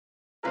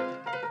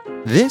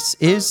This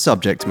is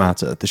Subject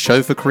Matter, the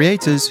show for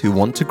creators who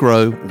want to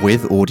grow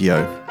with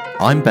audio.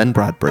 I'm Ben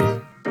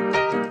Bradbury.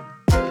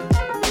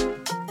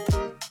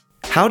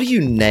 How do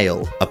you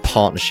nail a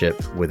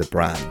partnership with a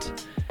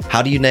brand?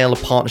 How do you nail a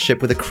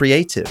partnership with a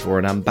creative or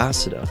an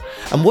ambassador?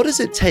 And what does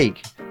it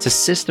take to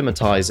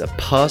systematize a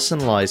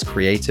personalized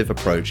creative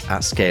approach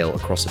at scale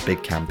across a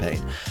big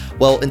campaign?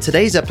 Well, in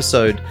today's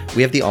episode,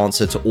 we have the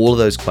answer to all of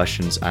those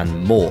questions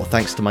and more,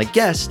 thanks to my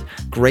guest,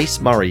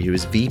 Grace Murray, who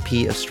is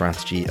VP of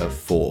Strategy of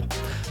Fohr.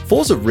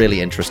 Fohr's a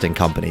really interesting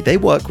company. They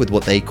work with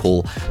what they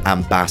call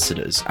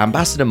ambassadors.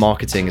 Ambassador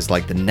marketing is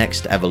like the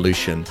next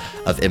evolution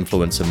of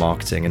influencer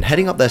marketing. And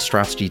heading up their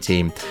strategy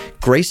team,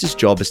 Grace's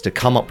job is to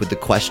come up with the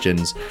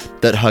questions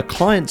that her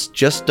clients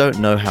just don't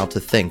know how to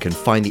think and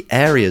find the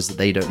areas that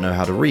they don't know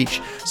how to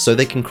reach so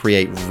they can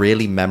create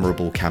really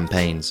memorable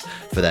campaigns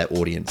for their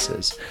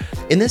audiences.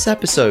 In this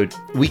episode,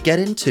 we get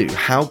into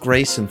how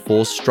Grace and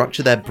Fohr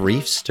structure their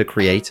briefs to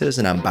creators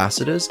and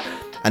ambassadors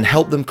and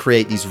help them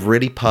create these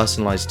really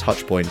personalized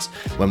touch points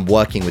when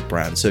working with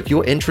brands. So if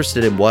you're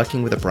interested in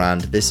working with a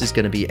brand, this is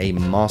going to be a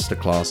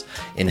masterclass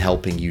in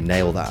helping you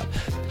nail that.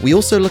 We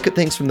also look at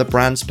things from the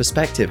brand's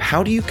perspective.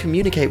 How do you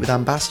communicate with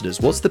ambassadors?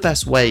 What's the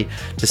best way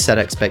to set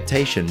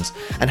expectations?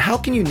 And how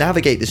can you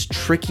navigate this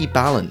tricky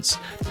balance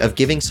of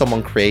giving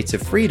someone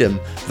creative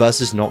freedom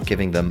versus not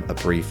giving them a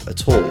brief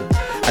at all?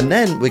 And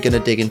then we're going to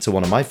dig into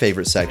one of my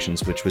favorite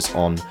sections, which was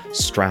on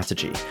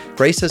strategy.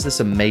 Grace has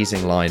this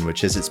amazing line,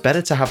 which is, it's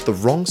better to have the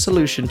wrong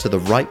solution to the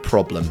right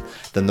problem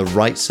than the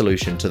right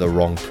solution to the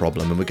wrong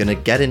problem. And we're going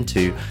to get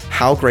into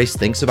how Grace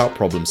thinks about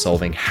problem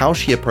solving, how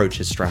she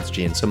approaches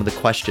strategy, and some of the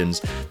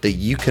questions that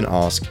you can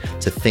ask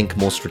to think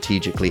more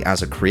strategically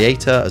as a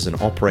creator, as an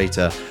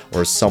operator,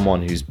 or as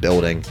someone who's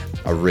building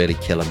a really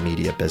killer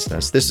media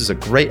business. This is a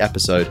great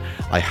episode.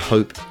 I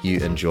hope you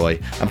enjoy.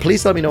 And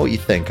please let me know what you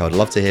think. I would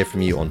love to hear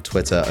from you on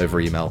Twitter, over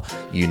email.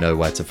 You know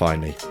where to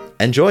find me.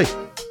 Enjoy.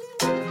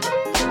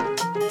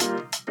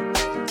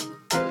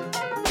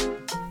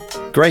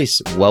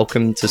 Grace,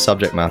 welcome to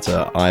Subject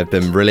Matter. I've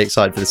been really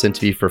excited for this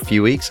interview for a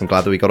few weeks. I'm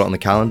glad that we got it on the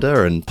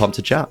calendar and pumped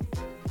to chat.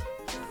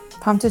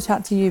 Pumped to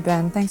chat to you,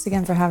 Ben. Thanks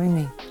again for having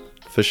me.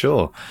 For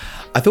sure.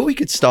 I thought we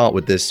could start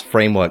with this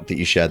framework that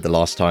you shared the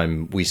last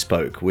time we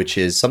spoke, which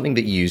is something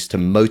that you use to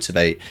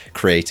motivate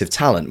creative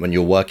talent when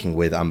you're working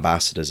with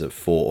ambassadors at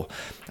Fohr.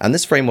 And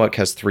this framework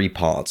has three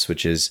parts,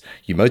 which is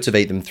you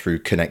motivate them through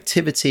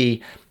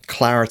connectivity,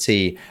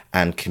 clarity,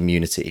 and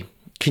community.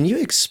 Can you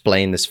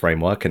explain this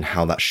framework and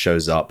how that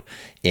shows up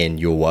in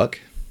your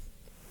work?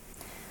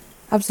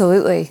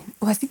 Absolutely.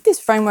 Well, I think this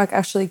framework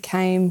actually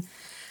came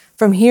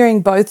from hearing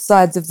both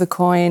sides of the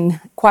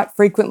coin quite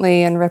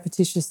frequently and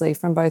repetitiously,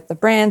 from both the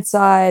brand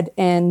side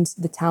and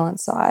the talent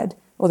side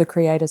or the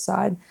creator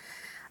side.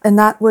 And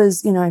that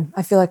was,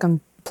 I feel like I'm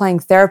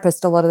playing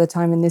therapist a lot of the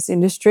time in this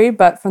industry,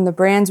 but from the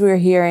brands we were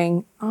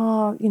hearing,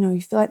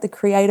 you feel like the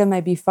creator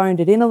maybe phoned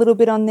it in a little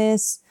bit on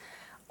this,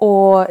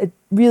 or it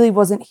really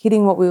wasn't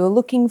hitting what we were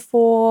looking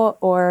for,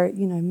 or,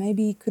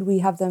 maybe could we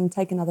have them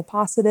take another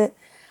pass at it?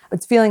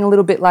 It's feeling a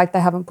little bit like they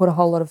haven't put a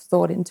whole lot of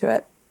thought into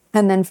it.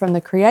 And then from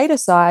the creator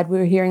side, we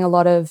were hearing a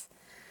lot of,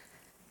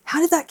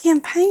 how did that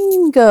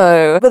campaign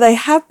go? Were they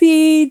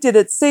happy? Did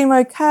it seem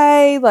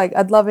okay? Like,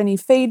 I'd love any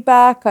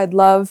feedback. I'd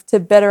love to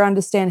better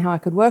understand how I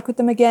could work with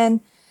them again.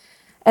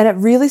 And it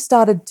really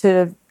started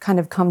to kind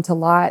of come to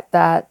light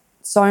that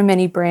so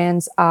many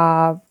brands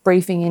are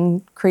briefing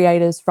in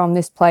creators from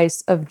this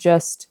place of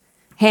just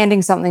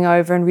handing something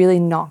over and really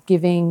not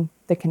giving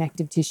the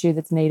connective tissue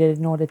that's needed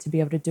in order to be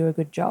able to do a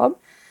good job.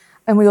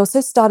 And we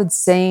also started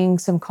seeing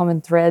some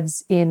common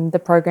threads in the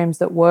programs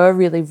that were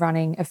really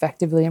running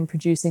effectively and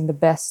producing the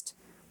best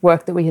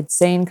work that we had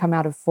seen come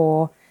out of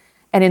Fohr.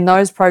 And in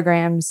those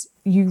programs,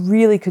 you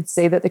really could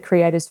see that the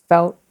creators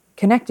felt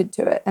connected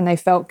to it, and they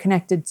felt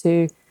connected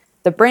to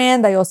the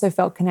brand. They also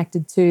felt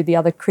connected to the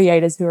other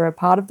creators who are a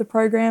part of the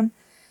program.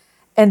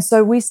 And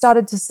so we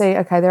started to see,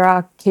 okay, there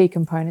are key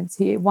components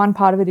here. One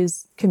part of it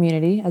is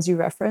community, as you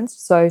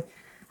referenced. So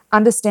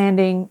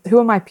understanding, who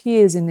are my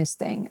peers in this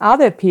thing? Are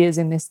there peers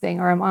in this thing?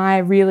 Or am I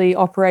really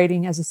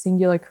operating as a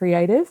singular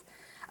creative?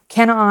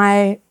 Can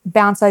I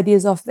bounce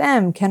ideas off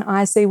them? Can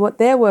I see what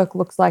their work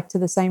looks like to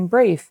the same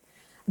brief?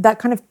 That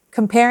kind of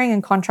comparing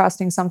and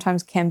contrasting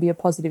sometimes can be a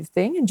positive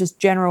thing, and just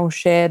general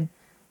shared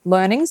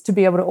learnings to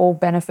be able to all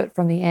benefit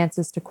from the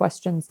answers to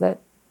questions that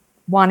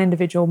one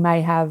individual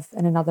may have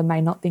and another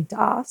may not think to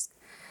ask.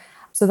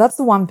 So that's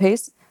the one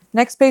piece.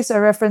 Next piece I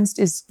referenced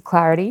is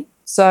clarity.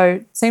 So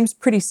it seems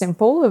pretty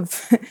simple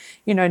of,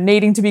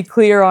 needing to be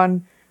clear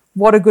on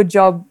what a good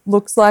job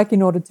looks like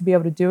in order to be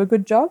able to do a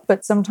good job.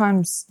 But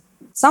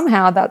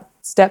somehow that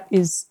step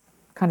is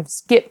kind of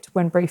skipped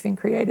when briefing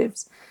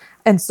creatives.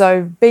 And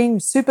so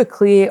being super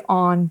clear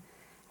on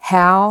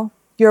how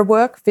your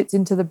work fits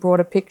into the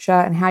broader picture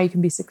and how you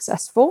can be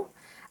successful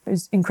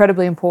is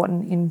incredibly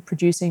important in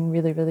producing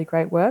really, really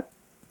great work.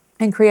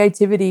 And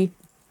creativity,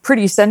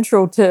 pretty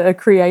central to a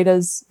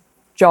creator's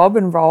job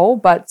and role,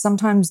 but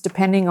sometimes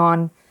depending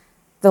on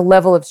the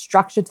level of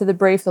structure to the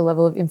brief, the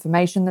level of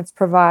information that's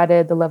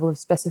provided, the level of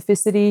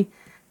specificity,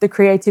 the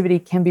creativity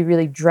can be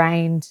really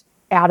drained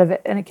out of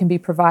it, and it can be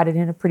provided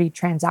in a pretty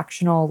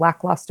transactional,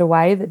 lackluster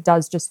way that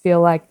does just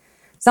feel like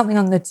something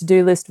on the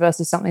to-do list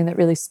versus something that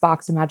really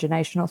sparks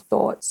imagination or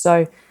thought.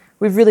 So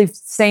we've really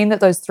seen that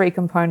those three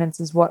components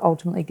is what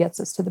ultimately gets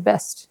us to the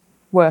best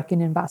work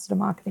in ambassador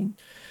marketing.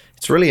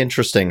 It's really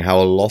interesting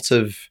how a lot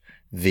of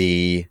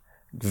the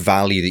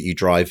value that you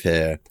drive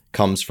here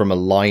comes from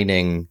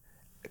aligning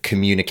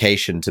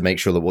communication to make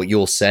sure that what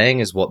you're saying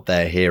is what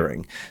they're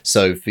hearing.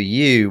 So for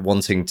you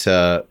wanting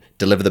to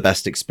deliver the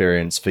best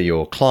experience for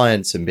your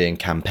clients and being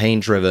campaign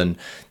driven,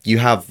 you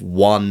have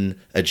one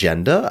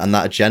agenda, and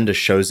that agenda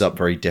shows up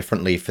very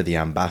differently for the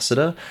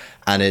ambassador.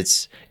 And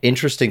it's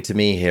interesting to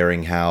me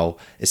hearing how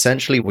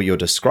essentially what you're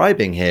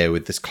describing here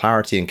with this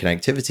clarity and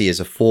connectivity is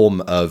a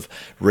form of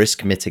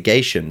risk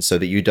mitigation, so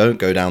that you don't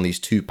go down these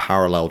two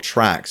parallel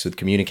tracks with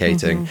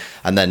communicating.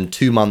 And then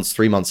 2 months,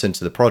 3 months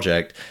into the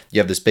project,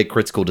 you have this big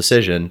critical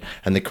decision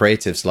and the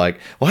creative's like,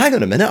 well, hang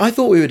on a minute, I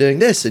thought we were doing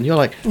this. And you're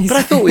like, but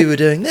I thought we were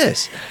doing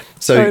this.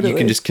 So totally. You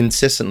can just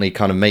consistently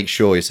kind of make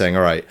sure you're saying,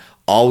 all right,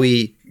 are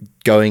we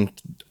going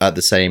at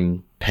the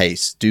same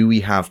pace? Do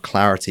we have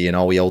clarity? And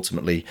are we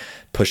ultimately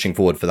pushing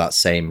forward for that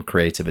same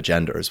creative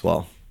agenda as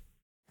well?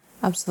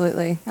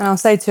 Absolutely. And I'll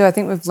say too, I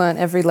think we've learned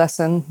every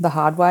lesson the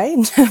hard way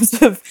in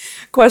terms of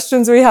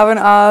questions we haven't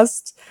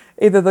asked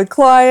either the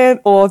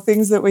client or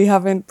things that we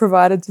haven't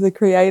provided to the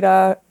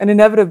creator. And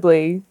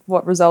inevitably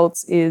what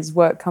results is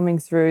work coming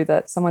through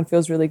that someone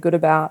feels really good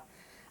about.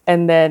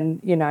 And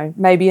then, you know,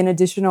 maybe an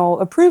additional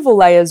approval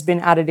layer has been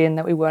added in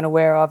that we weren't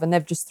aware of, and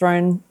they've just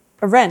thrown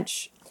a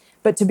wrench.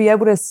 But to be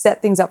able to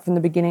set things up from the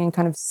beginning and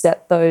kind of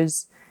set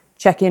those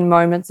check-in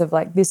moments of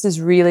like, this is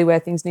really where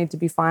things need to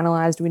be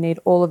finalized. We need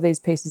all of these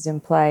pieces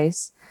in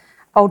place.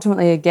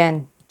 Ultimately,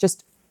 again,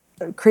 just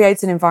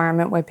creates an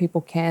environment where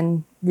people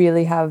can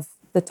really have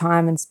the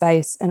time and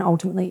space and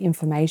ultimately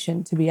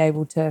information to be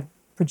able to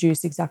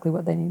produce exactly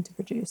what they need to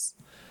produce.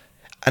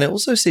 And it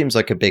also seems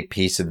like a big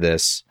piece of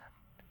this,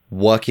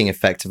 working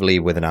effectively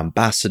with an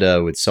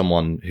ambassador, with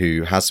someone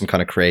who has some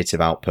kind of creative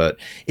output,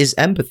 is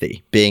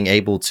empathy. Being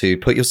able to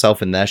put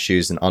yourself in their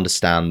shoes and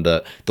understand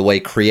that the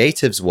way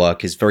creatives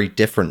work is very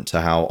different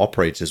to how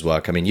operators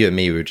work. I mean, you and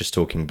me, we were just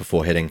talking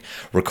before hitting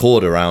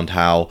record around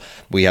how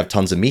we have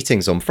tons of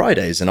meetings on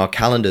Fridays and our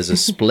calendars are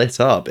split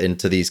up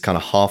into these kind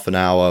of half an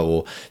hour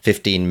or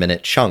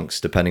 15-minute chunks,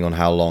 depending on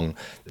how long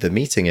the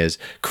meeting is.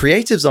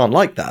 Creatives aren't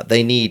like that.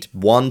 They need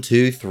 1,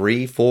 2,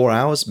 3, 4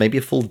 hours, maybe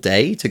a full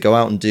day to go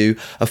out and do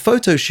a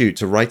photo shoot,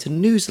 to write a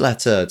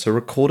newsletter, to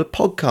record a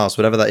podcast,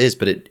 whatever that is,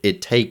 but it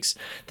takes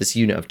this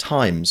unit of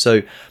time.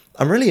 So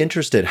I'm really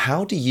interested,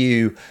 how do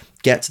you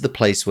get to the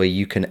place where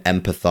you can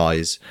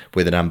empathize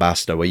with an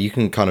ambassador, where you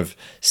can kind of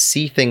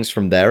see things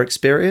from their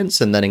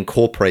experience and then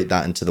incorporate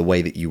that into the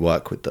way that you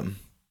work with them?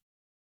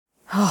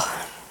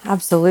 Oh,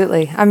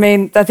 absolutely. I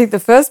mean, I think the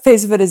first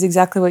piece of it is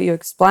exactly what you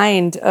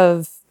explained,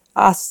 of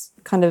us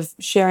kind of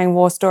sharing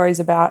war stories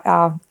about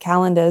our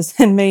calendars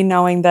and me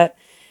knowing that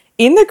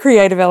in the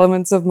creative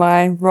elements of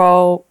my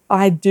role,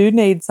 I do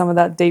need some of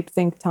that deep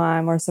think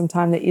time or some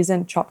time that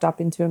isn't chopped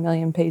up into a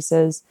million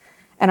pieces.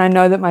 And I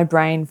know that my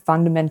brain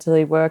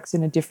fundamentally works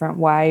in a different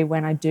way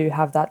when I do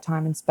have that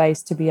time and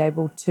space to be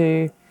able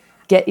to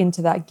get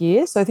into that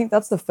gear. So I think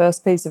that's the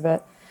first piece of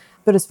it.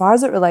 But as far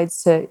as it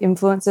relates to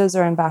influencers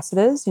or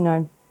ambassadors, you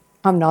know,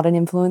 I'm not an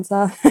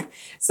influencer.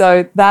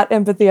 So that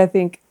empathy, I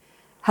think,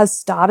 has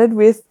started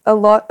with a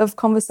lot of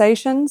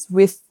conversations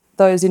with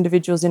those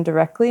individuals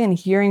indirectly and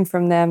hearing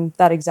from them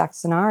that exact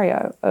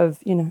scenario of,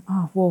 you know,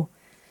 oh, well,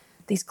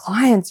 these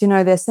clients, you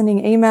know, they're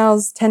sending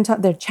emails 10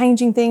 times, they're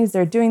changing things,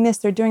 they're doing this,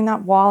 they're doing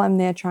that while I'm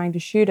there trying to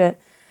shoot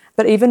it.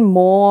 But even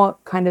more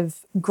kind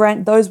of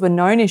those were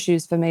known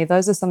issues for me.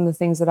 Those are some of the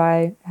things that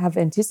I have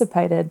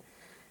anticipated.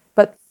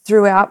 But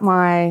throughout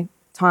my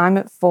time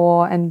at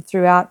Fohr and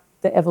throughout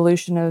the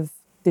evolution of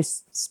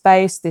this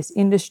space, this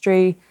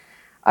industry,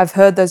 I've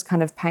heard those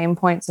kind of pain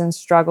points and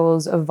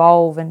struggles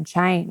evolve and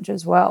change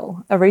as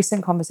well. A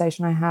recent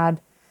conversation I had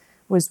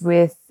was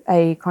with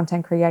a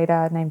content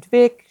creator named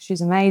Vic. She's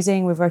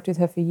amazing. We've worked with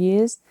her for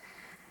years.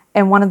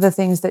 And one of the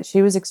things that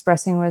she was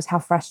expressing was how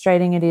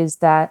frustrating it is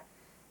that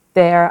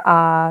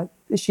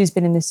she's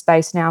been in this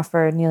space now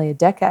for nearly a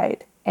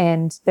decade,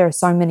 and there are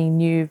so many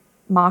new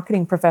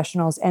marketing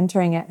professionals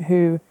entering it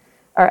who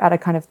are at a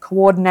kind of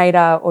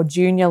coordinator or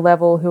junior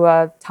level who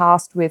are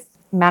tasked with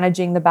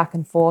managing the back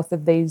and forth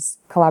of these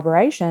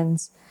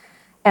collaborations.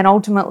 And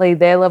ultimately,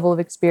 their level of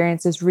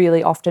experience is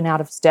really often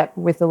out of step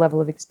with the level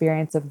of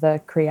experience of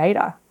the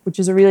creator, which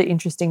is a really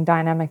interesting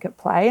dynamic at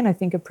play, and I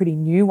think a pretty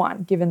new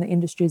one, given the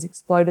industry has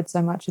exploded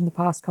so much in the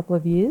past couple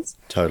of years.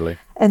 Totally.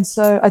 And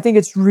so I think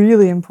it's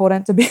really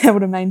important to be able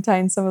to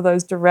maintain some of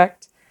those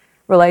direct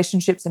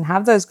relationships and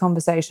have those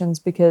conversations,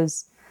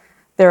 because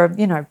there are,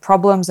 you know,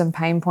 problems and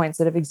pain points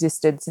that have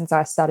existed since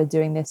I started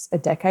doing this a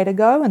decade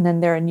ago. And then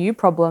there are new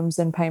problems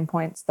and pain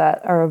points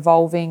that are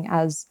evolving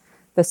as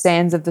the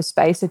sands of the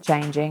space are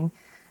changing,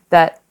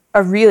 that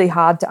are really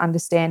hard to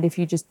understand if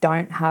you just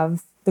don't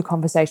have the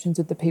conversations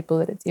with the people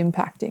that it's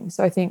impacting.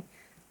 So I think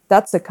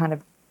that's a kind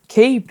of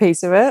key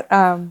piece of it.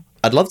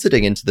 I'd love to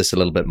dig into this a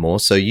little bit more.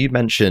 So you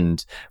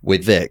mentioned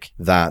with Vic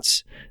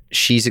that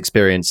she's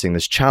experiencing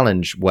this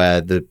challenge where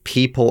the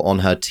people on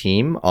her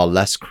team are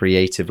less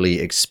creatively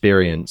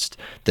experienced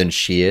than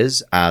she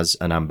is as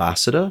an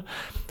ambassador.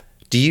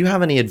 Do you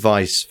have any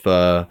advice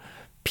for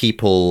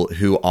people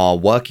who are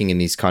working in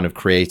these kind of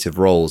creative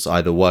roles,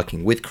 either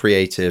working with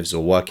creatives or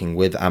working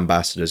with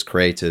ambassadors,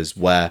 creators,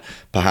 where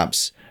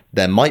perhaps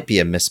there might be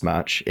a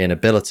mismatch in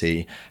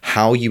ability,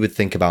 how you would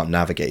think about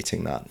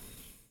navigating that?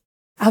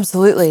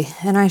 Absolutely.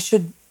 And I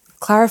should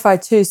clarify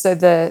too. So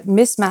the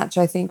mismatch,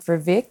 I think, for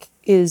Vic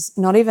is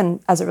not even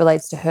as it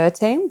relates to her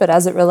team, but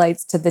as it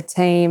relates to the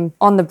team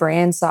on the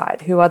brand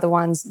side, who are the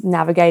ones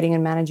navigating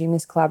and managing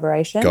this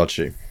collaboration. Got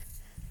you.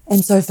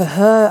 And so for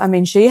her, I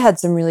mean, she had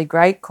some really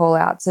great call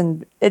outs,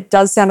 and it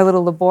does sound a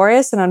little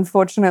laborious and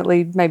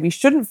unfortunately maybe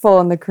shouldn't fall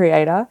on the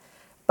creator.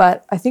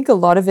 But I think a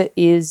lot of it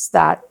is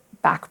that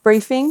back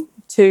briefing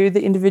to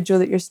the individual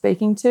that you're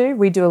speaking to.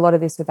 We do a lot of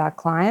this with our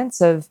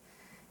clients of,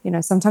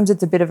 sometimes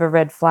it's a bit of a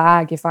red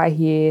flag if I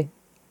hear,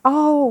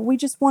 oh, we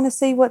just want to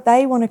see what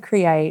they want to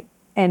create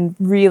and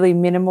really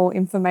minimal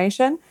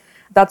information.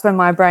 That's when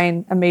my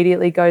brain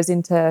immediately goes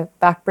into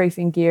back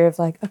briefing gear of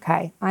like,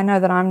 okay, I know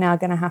that I'm now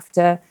going to have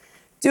to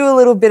do a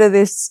little bit of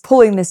this,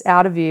 pulling this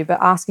out of you, but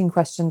asking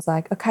questions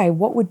like, okay,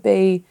 what would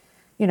be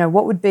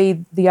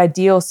the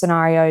ideal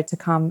scenario to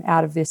come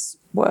out of this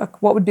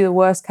work? What would be the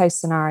worst case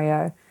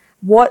scenario?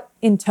 What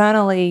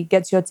internally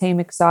gets your team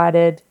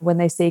excited when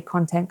they see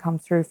content come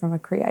through from a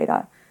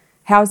creator?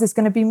 How is this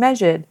going to be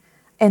measured?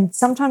 And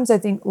sometimes I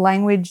think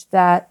language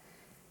that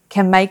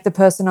can make the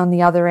person on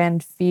the other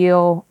end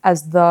feel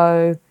as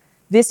though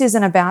this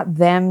isn't about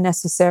them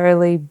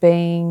necessarily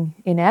being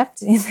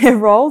inept in their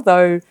role,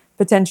 though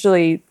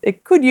potentially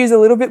it could use a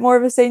little bit more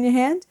of a senior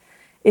hand.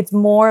 It's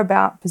more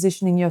about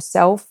positioning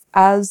yourself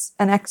as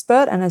an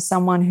expert and as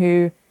someone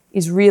who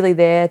is really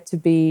there to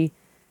be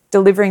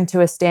delivering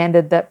to a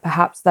standard that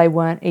perhaps they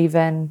weren't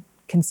even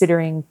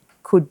considering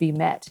could be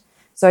met.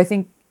 So I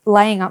think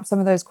laying up some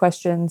of those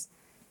questions,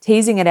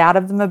 teasing it out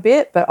of them a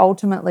bit, but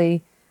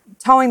ultimately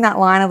towing that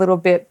line a little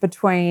bit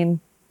between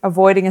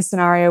avoiding a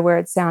scenario where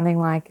it's sounding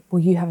like,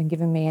 well, you haven't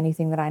given me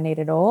anything that I need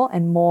at all,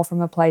 and more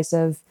from a place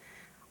of,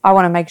 I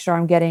want to make sure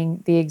I'm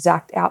getting the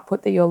exact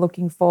output that you're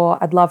looking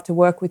for. I'd love to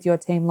work with your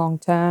team long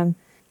term.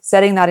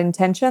 Setting that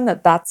intention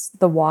that that's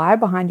the why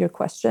behind your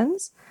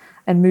questions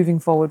and moving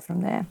forward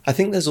from there. I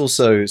think there's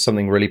also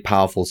something really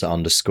powerful to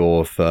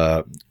underscore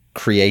for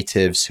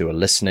creatives who are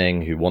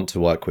listening, who want to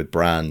work with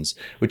brands,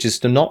 which is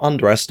to not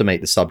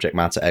underestimate the subject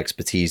matter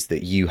expertise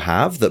that you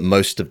have that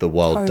most of the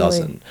world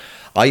doesn't.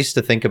 I used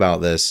to think about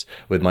this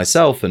with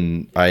myself,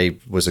 and I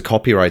was a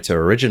copywriter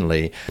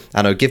originally,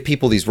 and I would give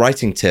people these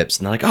writing tips,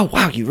 and they're like, oh,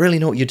 wow, you really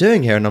know what you're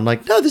doing here. And I'm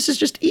like, no, this is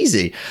just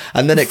easy.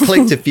 And then it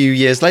clicked a few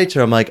years later.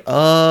 I'm like,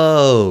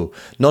 oh,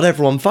 not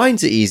everyone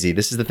finds it easy.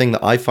 This is the thing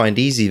that I find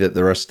easy that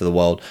the rest of the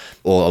world,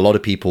 or a lot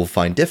of people,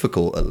 find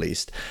difficult at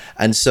least.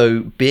 And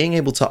so being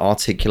able to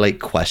articulate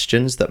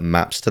questions that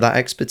maps to that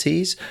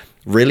expertise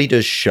really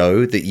does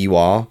show that you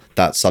are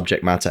that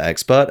subject matter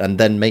expert, and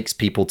then makes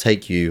people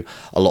take you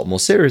a lot more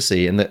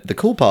seriously. And the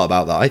cool part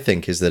about that, I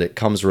think, is that it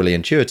comes really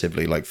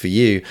intuitively. Like for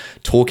you,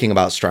 talking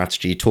about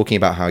strategy, talking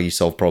about how you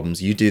solve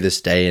problems, you do this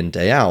day in,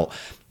 day out.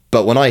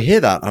 But when I hear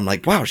that, I'm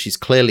like, wow, she's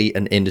clearly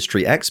an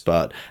industry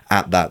expert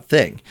at that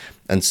thing.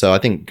 And so I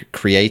think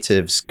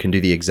creatives can do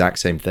the exact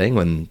same thing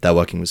when they're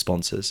working with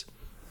sponsors.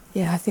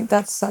 Yeah, I think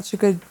that's such a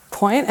good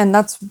point. And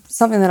that's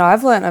something that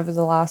I've learned over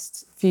the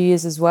last few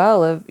years as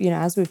well, of,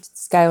 as we've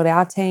scaled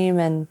our team,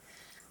 and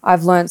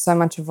I've learned so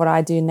much of what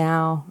I do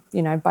now,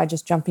 by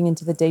just jumping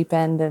into the deep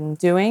end and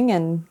doing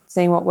and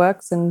seeing what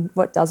works and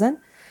what doesn't.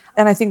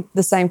 And I think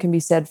the same can be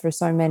said for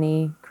so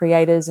many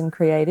creators and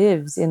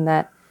creatives, in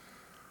that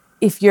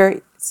if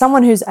you're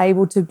someone who's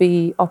able to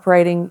be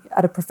operating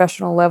at a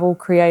professional level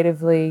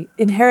creatively,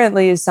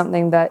 inherently is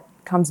something that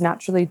comes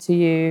naturally to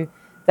you,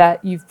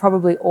 that you've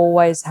probably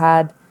always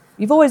had.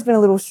 You've always been a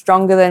little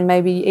stronger than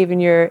maybe even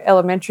your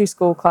elementary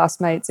school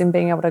classmates in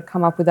being able to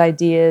come up with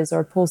ideas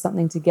or pull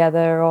something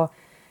together,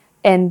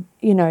 and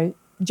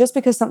just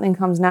because something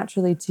comes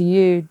naturally to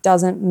you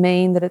doesn't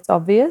mean that it's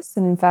obvious.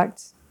 And in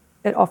fact,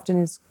 it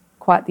often is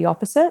quite the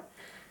opposite.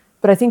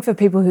 But I think for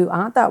people who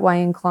aren't that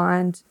way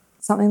inclined,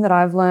 something that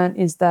I've learned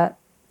is that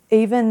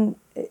even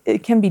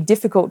it can be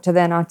difficult to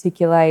then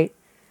articulate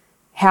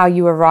how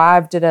you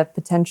arrived at a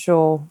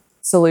potential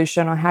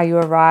solution or how you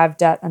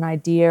arrived at an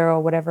idea or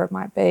whatever it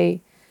might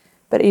be.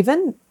 But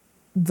even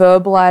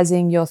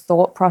verbalizing your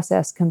thought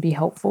process can be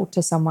helpful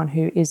to someone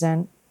who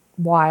isn't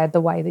wired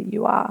the way that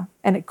you are.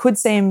 And it could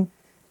seem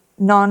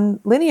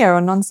non-linear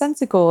or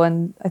nonsensical,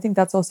 and I think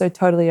that's also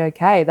totally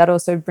okay. That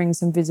also brings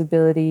some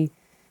visibility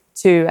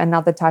to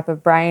another type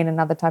of brain,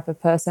 another type of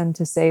person,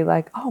 to see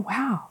like, oh,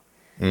 wow,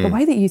 the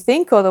way that you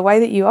think or the way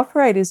that you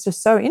operate is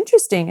just so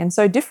interesting and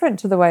so different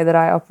to the way that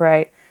I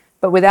operate.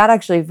 But without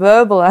actually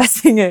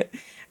verbalizing it,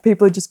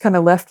 people are just kind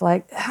of left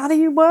like, how do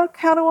you work?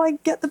 How do I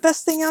get the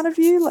best thing out of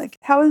you? Like,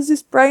 how is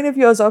this brain of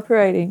yours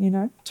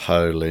operating,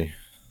 Totally.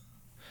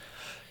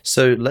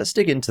 So let's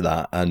dig into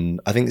that. And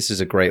I think this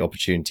is a great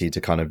opportunity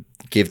to kind of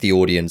give the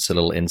audience a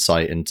little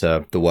insight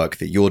into the work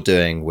that you're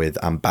doing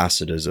with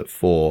ambassadors at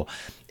Fohr.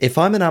 If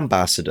I'm an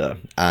ambassador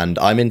and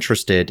I'm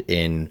interested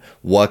in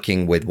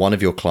working with one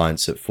of your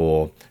clients at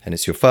Fohr, and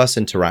it's your first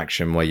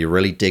interaction where you're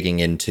really digging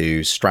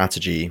into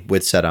strategy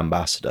with said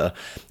ambassador,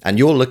 and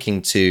you're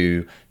looking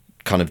to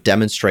kind of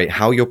demonstrate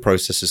how your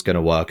process is going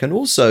to work and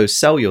also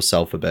sell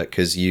yourself a bit,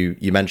 because you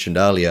mentioned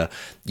earlier,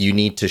 you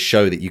need to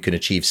show that you can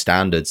achieve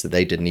standards that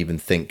they didn't even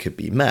think could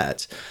be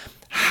met.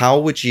 How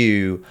would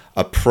you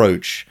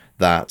approach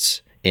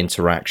that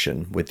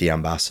interaction with the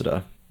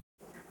ambassador?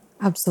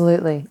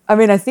 Absolutely. I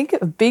mean, I think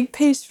a big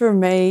piece for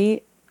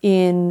me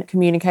in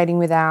communicating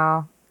with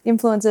our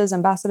influencers,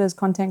 ambassadors,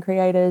 content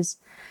creators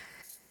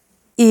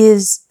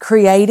is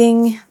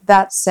creating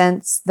that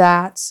sense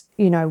that,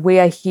 we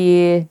are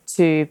here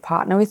to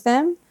partner with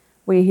them.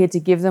 We're here to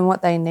give them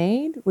what they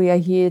need. We are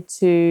here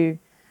to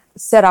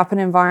set up an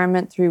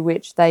environment through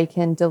which they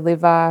can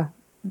deliver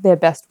their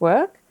best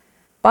work,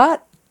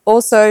 but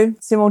also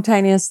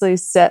simultaneously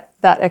set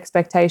that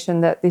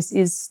expectation that this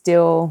is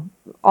still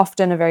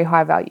often a very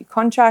high value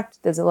contract.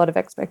 There's a lot of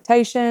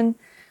expectation.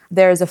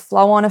 There is a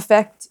flow-on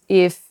effect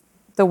if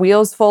the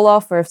wheels fall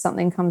off or if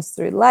something comes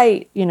through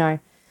late.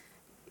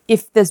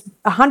 If there's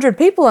 100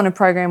 people on a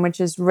program, which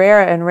is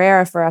rarer and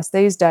rarer for us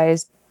these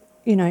days,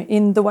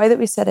 in the way that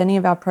we set any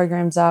of our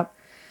programs up,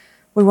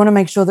 we want to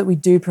make sure that we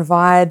do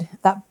provide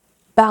that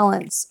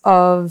balance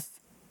of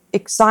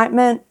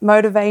excitement,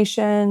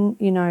 motivation,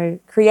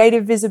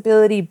 creative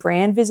visibility,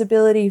 brand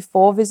visibility,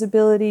 Fohr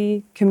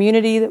visibility,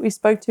 community that we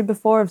spoke to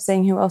before of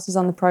seeing who else is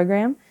on the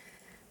program.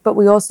 But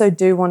we also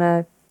do want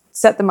to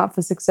set them up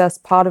for success,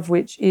 part of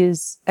which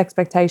is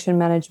expectation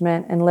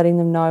management and letting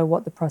them know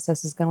what the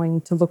process is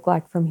going to look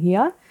like from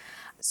here.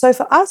 So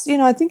for us,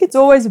 I think it's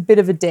always a bit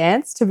of a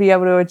dance to be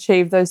able to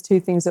achieve those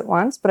two things at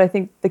once. But I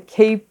think the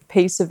key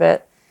piece of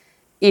it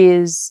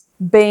is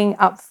being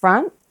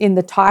upfront in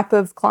the type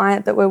of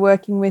client that we're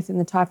working with, in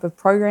the type of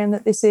program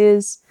that this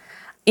is,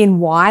 in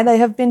why they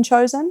have been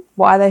chosen,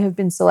 why they have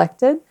been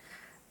selected.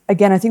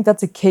 Again, I think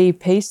that's a key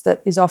piece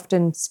that is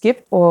often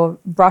skipped or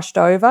brushed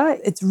over.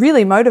 It's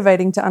really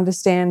motivating to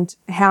understand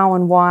how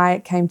and why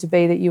it came to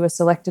be that you were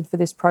selected for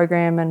this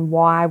program and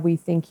why we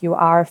think you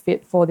are a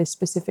fit for this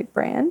specific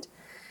brand.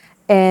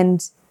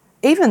 And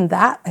even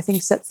that, I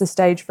think, sets the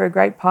stage for a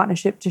great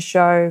partnership to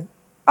show,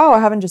 I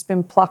haven't just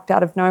been plucked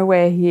out of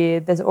nowhere here.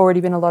 There's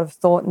already been a lot of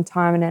thought and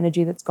time and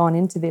energy that's gone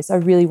into this. I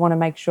really want to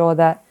make sure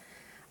that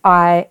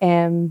I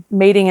am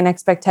meeting an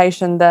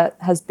expectation that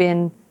has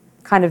been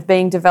kind of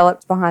being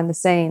developed behind the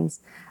scenes.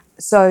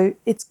 So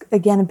it's,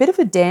 again, a bit of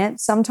a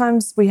dance.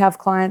 Sometimes we have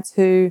clients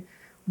who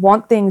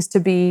want things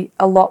to be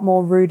a lot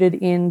more rooted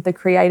in the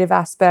creative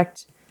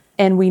aspect,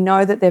 and we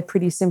know that they're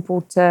pretty simple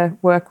to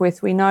work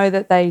with. We know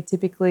that they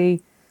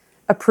typically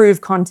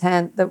approve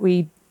content, that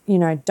we,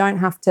 don't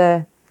have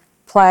to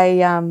play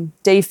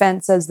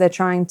defense as they're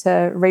trying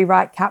to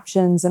rewrite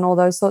captions and all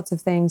those sorts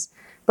of things.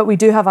 But we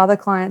do have other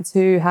clients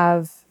who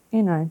have,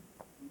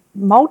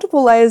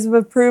 multiple layers of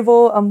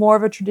approval, are more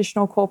of a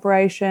traditional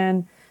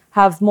corporation,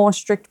 have more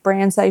strict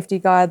brand safety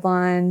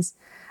guidelines.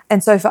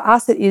 And so for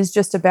us, it is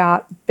just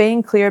about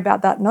being clear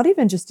about that, not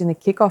even just in the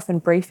kickoff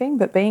and briefing,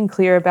 but being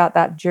clear about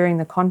that during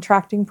the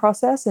contracting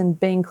process and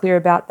being clear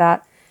about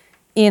that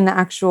in the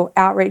actual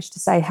outreach to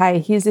say, hey,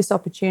 here's this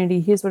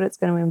opportunity, here's what it's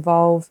going to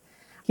involve,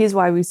 here's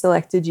why we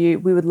selected you.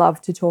 We would love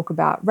to talk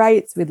about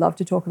rates, we'd love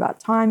to talk about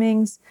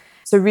timings.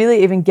 So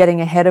really even getting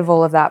ahead of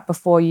all of that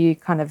before you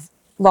kind of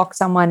lock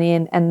someone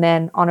in, and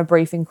then on a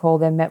briefing call,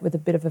 they're met with a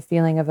bit of a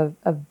feeling of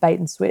a bait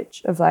and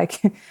switch of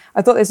like,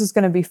 I thought this was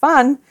going to be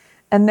fun,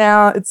 and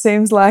now it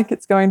seems like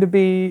it's going to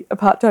be a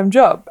part-time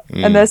job.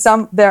 And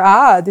there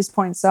are at this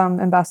point some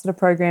ambassador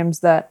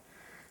programs that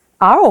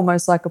are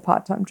almost like a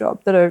part-time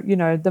job, that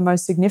are, the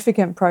most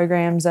significant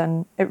programs,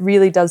 and it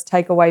really does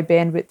take away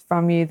bandwidth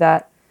from you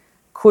that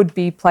could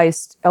be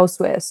placed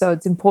elsewhere. So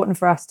it's important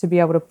for us to be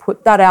able to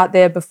put that out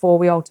there before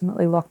we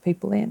ultimately lock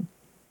people in.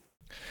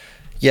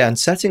 Yeah, and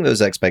setting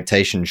those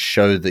expectations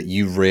show that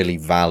you really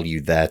value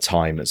their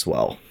time as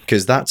well.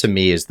 Because that to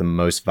me is the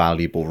most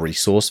valuable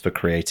resource for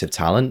creative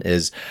talent,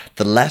 is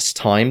the less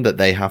time that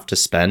they have to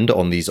spend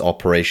on these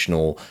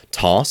operational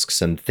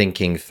tasks and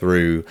thinking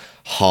through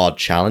hard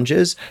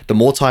challenges, the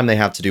more time they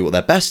have to do what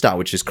they're best at,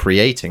 which is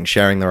creating,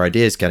 sharing their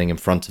ideas, getting in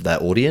front of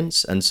their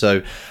audience. And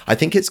so I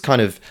think it's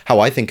kind of how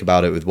I think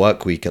about it with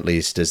Work Week, at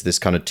least, is this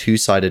kind of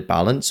two-sided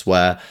balance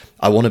where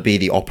I want to be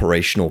the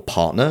operational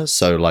partner.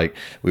 So like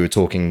we were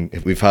talking,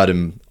 we've heard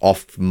him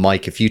off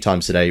mic a few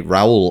times today,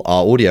 Raul,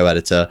 our audio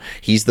editor,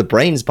 he's the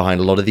brains behind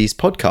a lot of these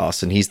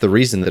podcasts, and he's the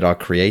reason that our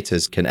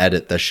creators can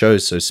edit their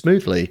shows so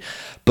smoothly,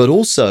 but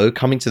also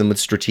coming to them with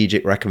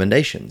strategic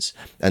recommendations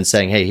and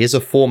saying, hey, here's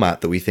a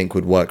format that we think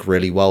would work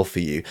really well for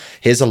you.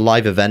 Here's a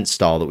live event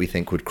style that we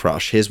think would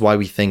crush. Here's why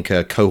we think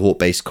a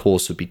cohort-based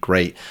course would be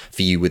great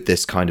for you with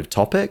this kind of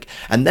topic.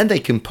 And then they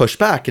can push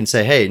back and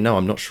say, hey, no,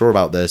 I'm not sure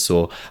about this,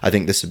 or I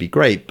think this would be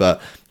great. But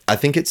I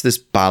think it's this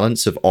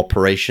balance of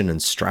operation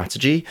and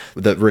strategy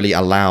that really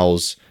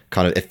allows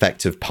kind of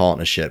effective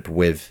partnership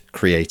with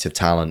creative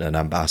talent and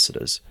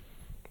ambassadors?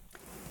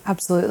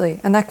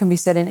 Absolutely. And that can be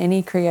said in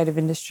any creative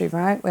industry,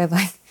 right? Where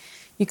like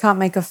you can't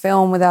make a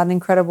film without an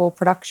incredible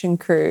production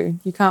crew.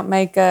 You can't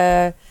make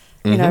a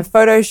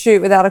photo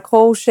shoot without a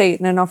call sheet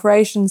and an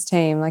operations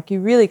team. Like you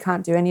really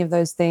can't do any of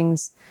those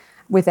things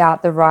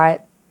without the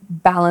right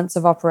balance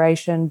of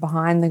operation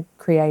behind the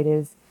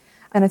creative.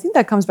 And I think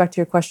that comes back to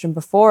your question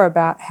before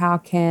about how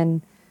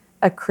can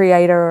a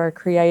creator or a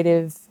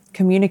creative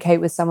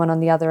communicate with someone on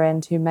the other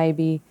end who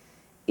maybe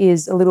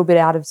is a little bit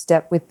out of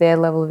step with their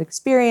level of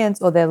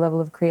experience or their level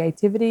of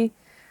creativity.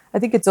 I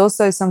think it's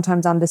also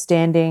sometimes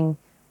understanding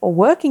or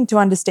working to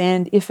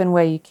understand, if and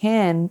where you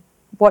can,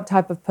 what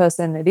type of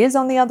person it is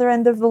on the other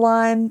end of the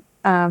line,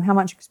 how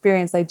much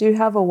experience they do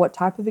have or what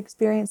type of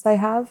experience they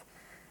have,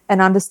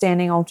 and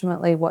understanding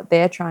ultimately what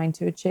they're trying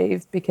to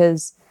achieve,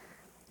 because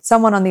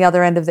someone on the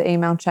other end of the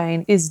email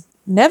chain is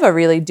never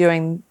really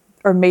doing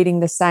or meeting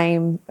the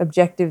same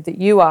objective that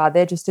you are.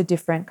 They're just a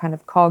different kind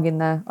of cog in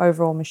the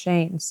overall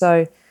machine.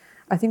 So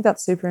I think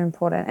that's super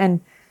important.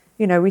 And,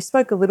 we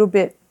spoke a little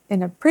bit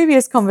in a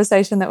previous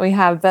conversation that we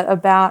have, but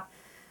about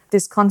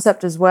this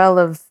concept as well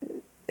of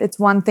it's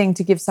one thing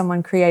to give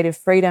someone creative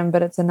freedom,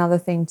 but it's another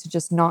thing to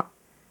just not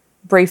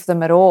brief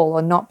them at all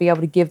or not be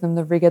able to give them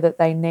the rigor that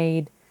they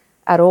need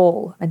at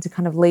all and to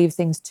kind of leave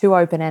things too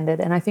open-ended.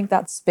 And I think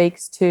that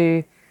speaks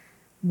to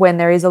when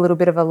there is a little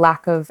bit of a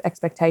lack of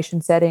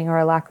expectation setting or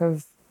a lack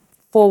of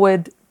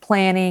forward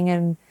planning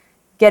and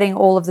getting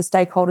all of the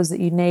stakeholders that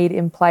you need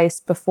in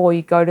place before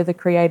you go to the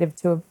creative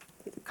to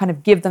kind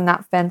of give them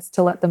that fence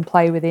to let them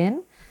play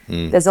within.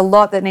 There's a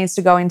lot that needs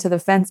to go into the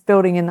fence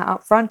building in the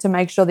upfront to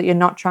make sure that you're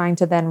not trying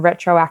to then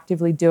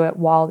retroactively do it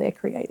while they're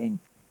creating.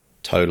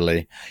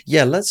 Totally.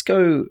 Yeah, let's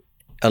go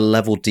a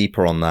level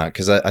deeper on that,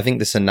 because I think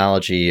this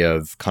analogy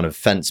of kind of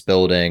fence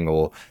building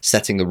or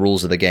setting the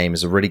rules of the game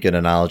is a really good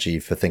analogy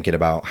for thinking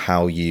about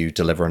how you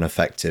deliver an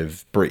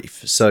effective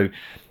brief. So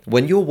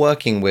when you're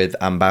working with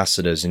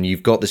ambassadors and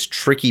you've got this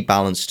tricky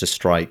balance to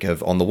strike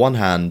of, on the one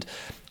hand,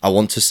 I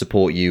want to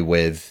support you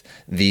with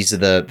these are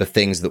the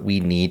things that we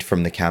need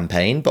from the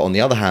campaign, but on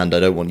the other hand, I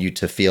don't want you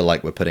to feel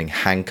like we're putting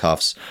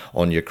handcuffs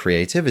on your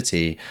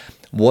creativity.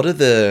 What are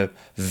the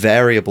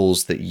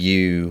variables that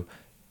you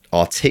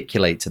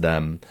articulate to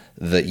them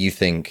that you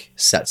think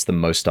sets them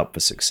most up for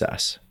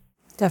success?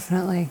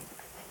 Definitely.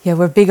 Yeah,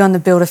 we're big on the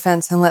build a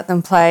fence and let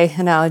them play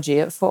analogy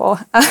at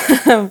Fohr.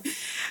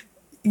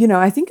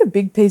 I think a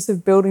big piece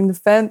of building the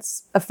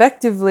fence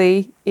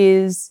effectively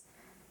is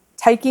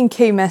taking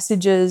key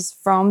messages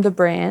from the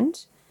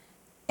brand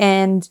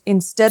and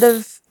instead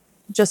of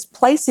just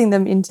placing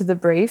them into the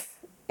brief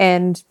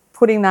and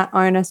putting that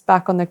onus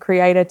back on the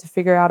creator to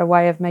figure out a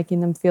way of making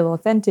them feel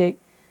authentic,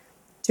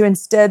 to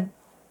instead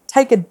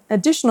take an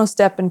additional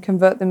step and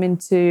convert them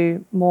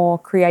into more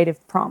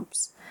creative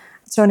prompts.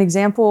 So an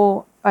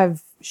example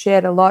I've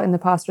shared a lot in the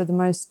past, or the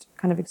most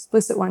kind of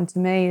explicit one to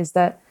me, is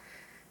that,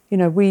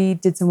 we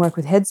did some work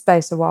with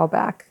Headspace a while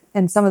back,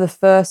 and some of the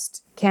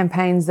first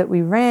campaigns that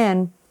we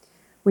ran,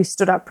 we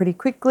stood up pretty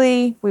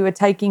quickly. We were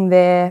taking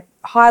their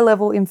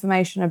high-level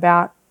information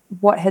about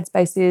what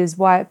Headspace is,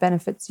 why it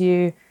benefits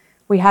you.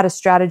 We had a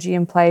strategy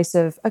in place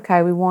of,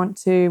 okay, we want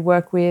to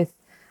work with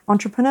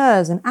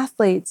entrepreneurs and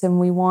athletes, and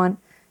we want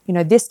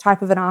this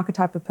type of an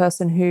archetype of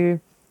person who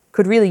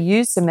could really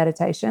use some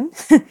meditation.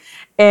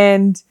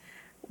 And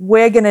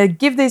we're going to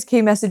give these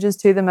key messages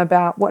to them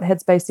about what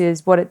Headspace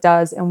is, what it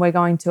does, and we're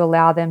going to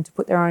allow them to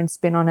put their own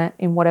spin on it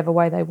in whatever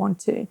way they want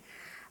to.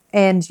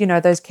 And,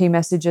 those key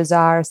messages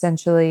are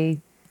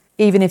essentially,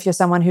 even if you're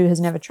someone who has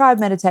never tried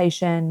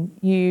meditation,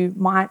 you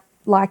might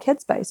like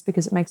Headspace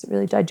because it makes it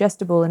really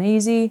digestible and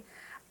easy.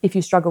 If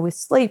you struggle with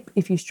sleep,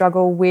 if you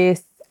struggle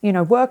with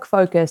work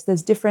focus,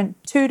 there's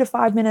different 2 to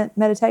 5 minute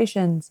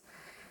meditations,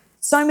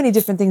 so many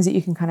different things that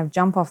you can kind of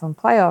jump off and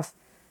play off.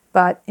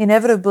 But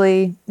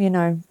inevitably,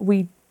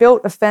 we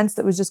built a fence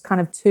that was just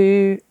kind of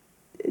too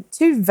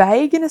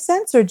vague in a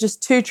sense, or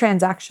just too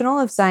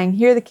transactional, of saying,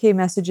 here are the key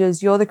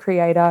messages, you're the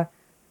creator,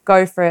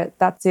 go for it,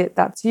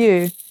 that's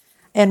you.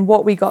 And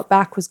what we got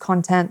back was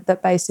content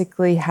that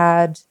basically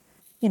had,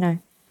 hey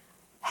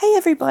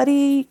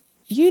everybody,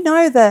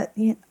 that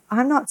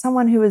I'm not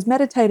someone who has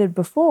meditated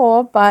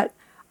before, but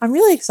I'm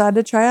really excited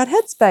to try out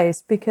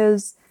Headspace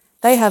because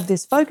they have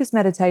this focus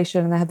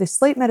meditation and they have this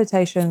sleep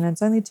meditation and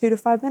it's only 2 to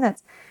 5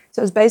 minutes.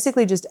 So it was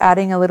basically just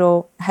adding a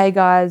little, hey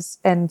guys,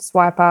 and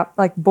swipe up,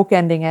 like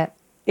bookending it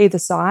either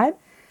side.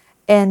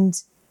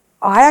 And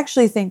I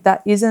actually think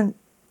that isn't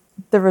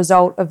the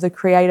result of the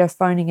creator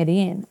phoning it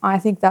in. I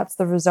think that's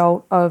the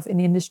result of an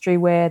industry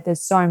where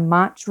there's so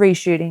much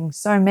reshooting,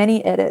 so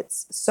many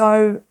edits,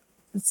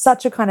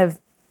 such a kind of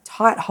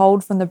tight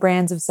hold from the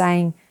brands of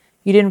saying,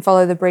 you didn't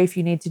follow the brief,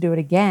 you need to do it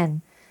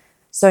again.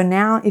 So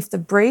now if the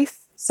brief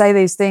say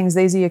these things,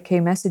 these are your key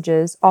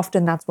messages,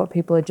 often that's what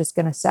people are just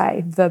going to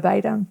say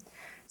verbatim.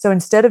 So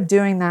instead of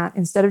doing that,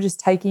 instead of just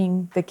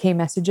taking the key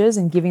messages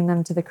and giving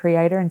them to the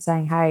creator and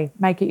saying, hey,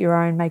 make it your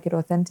own, make it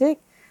authentic,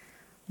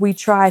 we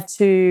try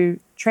to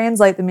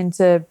translate them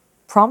into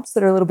prompts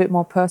that are a little bit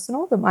more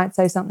personal that might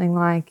say something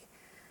like,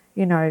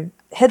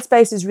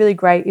 Headspace is really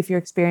great if you're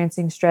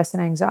experiencing stress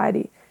and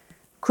anxiety.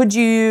 Could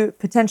you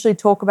potentially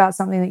talk about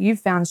something that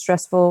you've found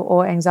stressful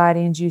or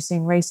anxiety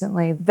inducing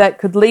recently that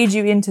could lead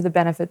you into the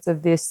benefits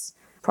of this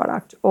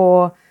product?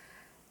 Or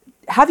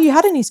have you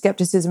had any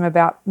skepticism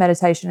about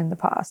meditation in the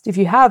past? If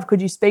you have,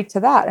 could you speak to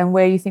that and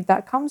where you think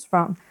that comes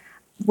from?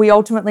 We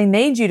ultimately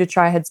need you to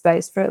try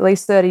Headspace for at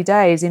least 30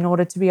 days in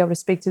order to be able to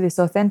speak to this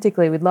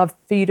authentically. We'd love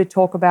for you to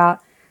talk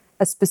about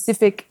a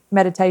specific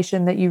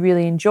meditation that you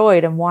really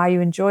enjoyed and why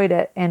you enjoyed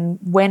it and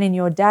when in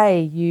your day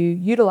you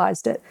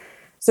utilized it.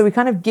 So we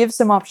kind of give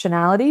some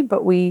optionality,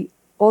 but we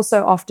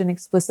also often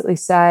explicitly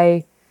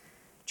say,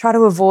 try to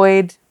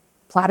avoid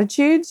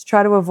platitudes,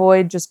 try to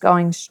avoid just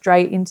going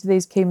straight into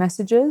these key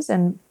messages.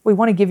 And we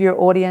want to give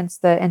your audience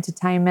the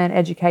entertainment,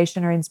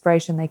 education, or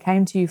inspiration they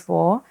came to you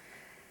for.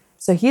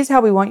 So here's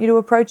how we want you to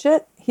approach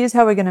it. Here's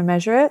how we're going to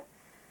measure it.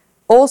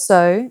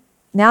 Also,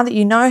 now that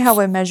you know how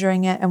we're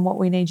measuring it and what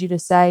we need you to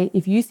say,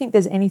 if you think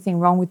there's anything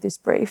wrong with this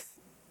brief,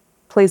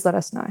 please let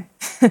us know.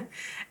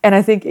 And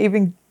I think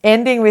even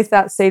ending with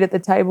that seat at the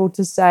table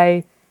to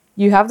say,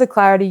 you have the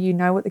clarity, you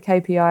know what the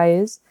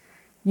KPI is,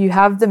 you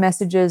have the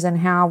messages and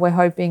how we're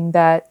hoping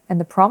that, and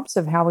the prompts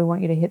of how we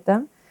want you to hit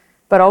them.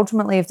 But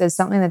ultimately, if there's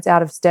something that's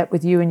out of step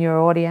with you and your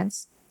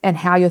audience and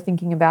how you're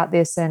thinking about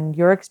this and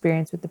your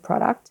experience with the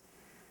product,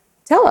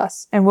 tell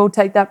us and we'll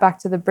take that back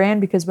to the brand,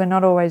 because we're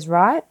not always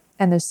right.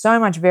 And there's so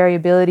much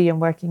variability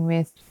in working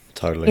with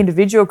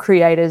individual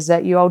creators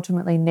that you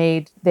ultimately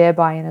need their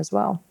buy-in as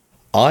well.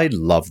 I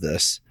love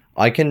this.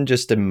 I can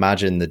just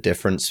imagine the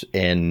difference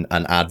in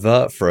an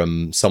advert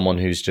from someone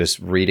who's just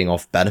reading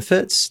off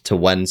benefits to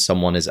when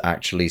someone is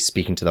actually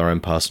speaking to their own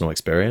personal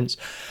experience.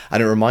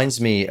 And it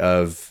reminds me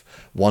of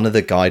one of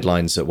the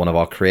guidelines that one of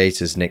our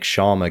creators, Nick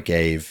Sharma,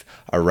 gave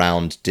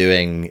around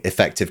doing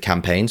effective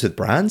campaigns with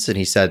brands. And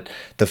he said,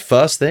 the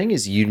first thing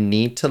is you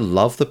need to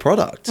love the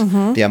product.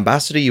 Mm-hmm. The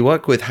ambassador you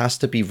work with has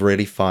to be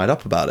really fired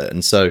up about it.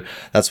 And so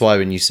that's why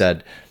when you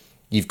said,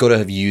 you've got to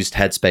have used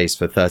Headspace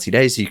for 30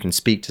 days so you can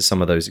speak to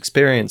some of those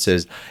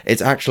experiences,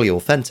 it's actually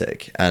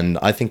authentic. And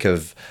I think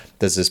there's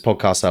this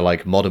podcast I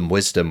like, Modern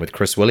Wisdom, with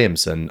Chris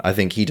Williamson. I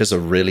think he does a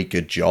really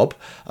good job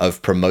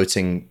of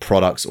promoting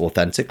products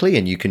authentically.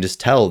 And you can just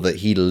tell that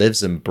he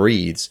lives and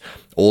breathes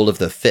all of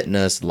the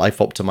fitness, life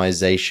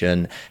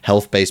optimization,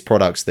 health-based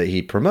products that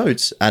he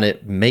promotes. And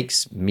it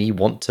makes me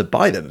want to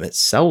buy them. It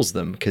sells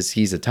them because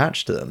he's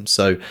attached to them.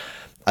 So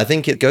I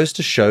think it goes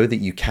to show that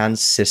you can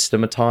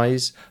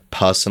systematize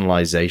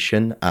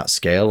personalization at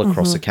scale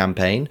across a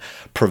campaign,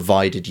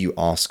 provided you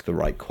ask the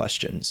right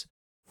questions.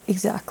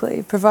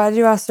 Exactly. Provided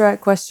you ask the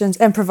right questions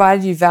and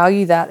provided you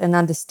value that and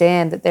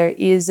understand that there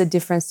is a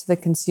difference to the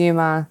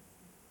consumer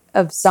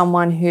of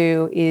someone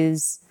who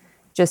is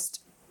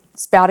just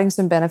spouting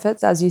some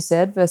benefits, as you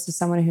said, versus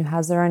someone who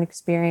has their own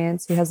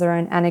experience, who has their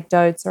own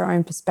anecdotes or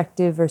own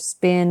perspective or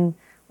spin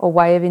or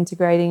way of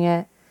integrating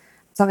it.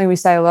 Something we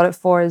say a lot at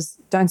Fohr is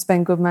don't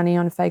spend good money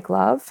on fake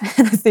love.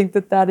 And I think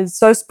that is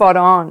so spot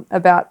on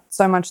about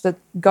so much that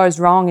goes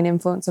wrong in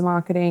influencer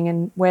marketing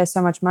and where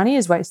so much money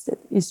is wasted.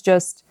 Is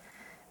just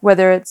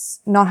whether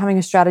it's not having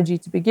a strategy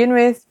to begin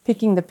with,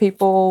 picking the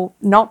people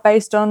not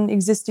based on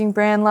existing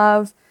brand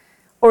love,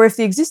 or if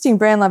the existing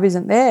brand love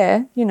isn't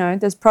there,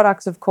 there's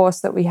products, of course,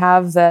 that we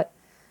have that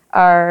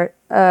are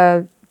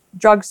a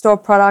drugstore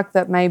product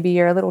that maybe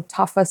are a little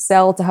tougher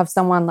sell to have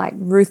someone like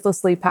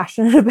ruthlessly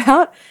passionate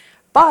about.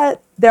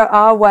 But there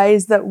are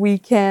ways that we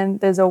can,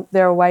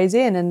 there are ways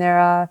in, and there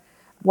are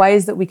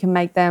ways that we can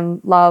make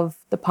them love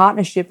the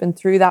partnership, and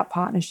through that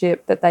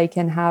partnership that they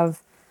can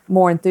have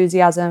more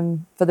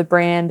enthusiasm for the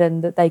brand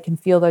and that they can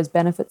feel those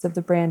benefits of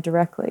the brand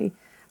directly.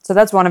 So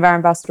that's one of our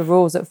ambassador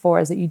rules at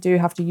Fohr, is that you do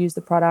have to use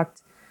the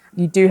product.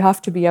 You do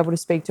have to be able to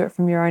speak to it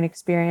from your own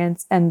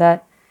experience, and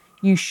that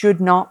you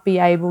should not be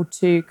able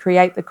to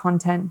create the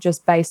content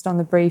just based on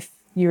the brief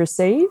you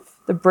receive.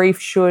 The brief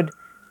should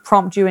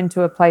prompt you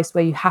into a place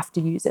where you have to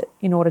use it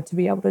in order to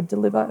be able to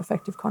deliver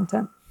effective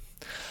content.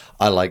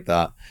 I like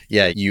that.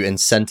 Yeah, you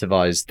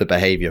incentivize the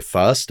behavior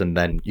first, and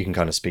then you can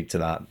kind of speak to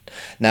that.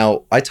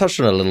 Now, I touched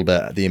on a little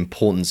bit the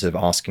importance of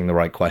asking the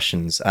right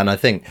questions. And I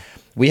think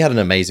we had an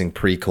amazing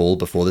pre-call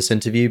before this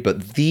interview,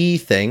 but the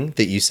thing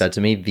that you said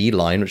to me, the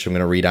line, which I'm going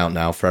to read out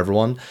now for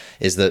everyone,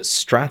 is that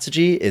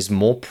strategy is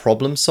more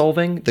problem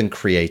solving than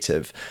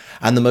creative.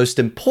 And the most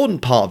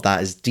important part of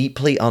that is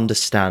deeply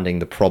understanding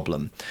the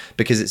problem,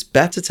 because it's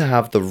better to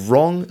have the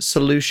wrong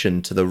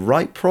solution to the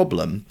right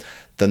problem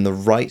than the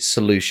right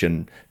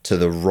solution to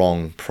the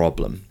wrong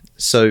problem.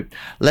 So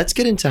let's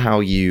get into how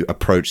you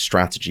approach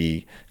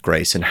strategy,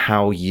 Grace, and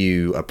how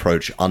you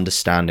approach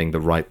understanding the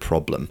right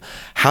problem.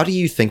 How do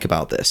you think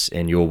about this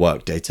in your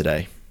work day to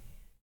day?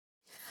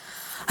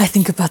 I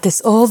think about this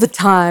all the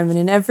time and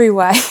in every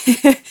way.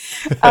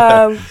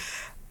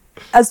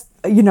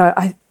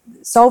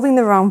 Solving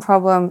the wrong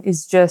problem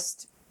is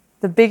just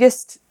the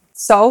biggest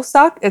soul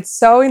suck. It's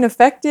so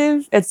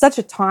ineffective. It's such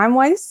a time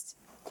waste.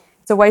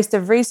 It's a waste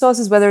of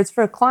resources, whether it's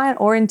for a client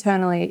or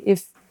internally.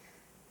 If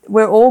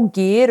we're all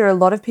geared, or a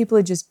lot of people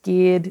are just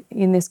geared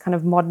in this kind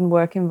of modern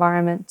work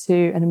environment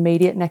to an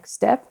immediate next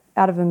step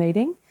out of a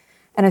meeting.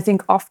 And I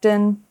think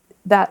often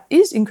that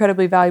is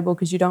incredibly valuable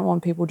because you don't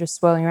want people just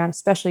swirling around,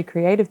 especially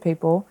creative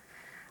people.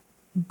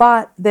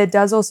 But there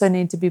does also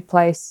need to be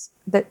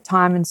that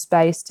time and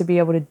space to be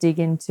able to dig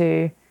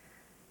into,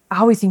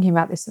 are we thinking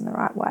about this in the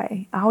right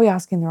way? Are we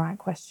asking the right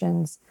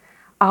questions?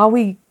 Are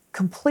we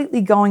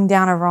completely going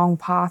down a wrong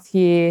path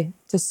here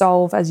to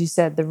solve, as you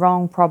said, the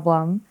wrong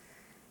problem,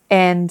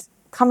 and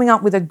coming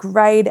up with a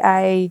grade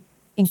A,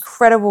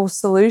 incredible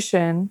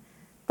solution,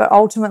 but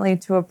ultimately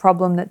to a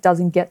problem that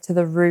doesn't get to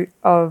the root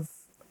of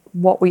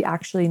what we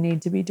actually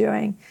need to be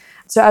doing?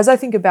 So as I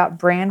think about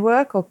brand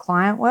work or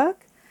client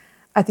work,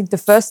 I think the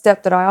first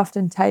step that I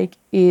often take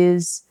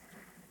is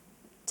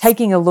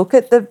taking a look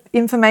at the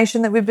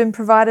information that we've been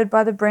provided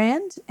by the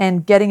brand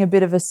and getting a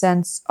bit of a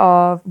sense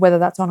of whether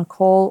that's on a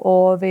call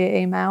or via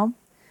email,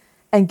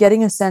 and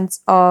getting a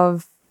sense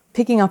of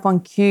picking up on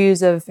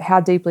cues of how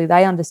deeply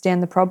they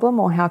understand the problem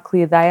or how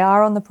clear they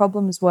are on the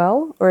problem as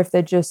well, or if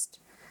they're just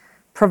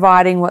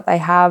providing what they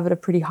have at a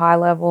pretty high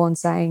level and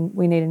saying,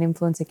 we need an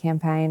influencer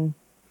campaign,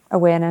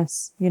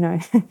 awareness,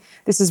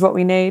 this is what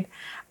we need.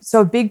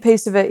 So a big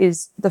piece of it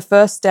is the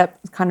first step,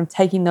 kind of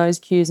taking those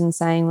cues and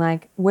saying,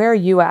 like, where are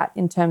you at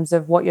in terms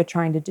of what you're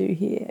trying to do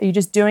here? Are you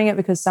just doing it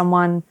because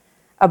someone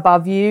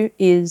above you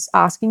is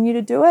asking you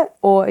to do it,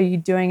 or are you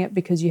doing it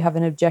because you have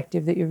an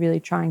objective that you're really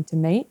trying to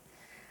meet?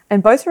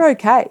 And both are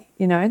okay,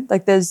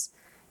 like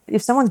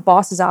if someone's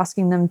boss is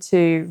asking them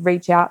to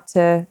reach out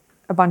to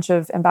a bunch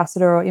of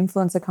ambassador or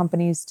influencer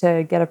companies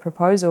to get a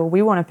proposal,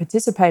 we want to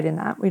participate in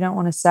that. We don't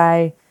want to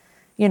say,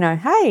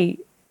 hey,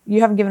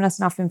 you haven't given us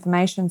enough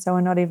information, so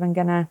we're not even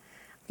gonna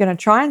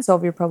try and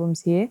solve your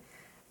problems here.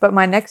 But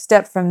my next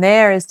step from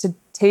there is to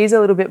tease a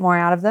little bit more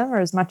out of them, or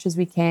as much as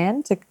we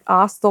can, to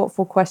ask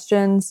thoughtful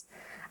questions.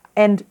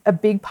 And a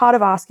big part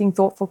of asking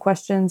thoughtful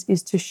questions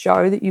is to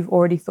show that you've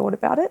already thought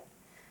about it.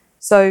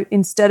 So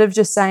instead of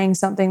just saying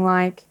something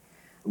like,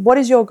 what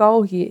is your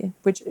goal here?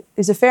 Which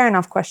is a fair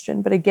enough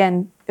question, but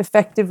again,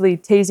 effectively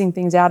teasing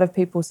things out of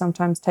people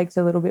sometimes takes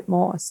a little bit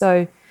more.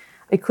 So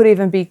it could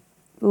even be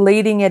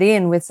leading it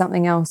in with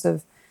something else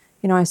of,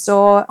 I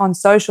saw on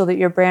social that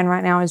your brand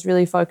right now is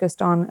really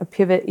focused on a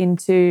pivot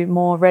into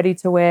more ready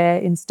to wear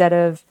instead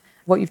of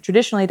what you've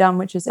traditionally done,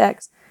 which is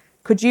X.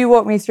 Could you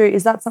walk me through,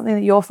 is that something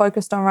that you're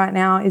focused on right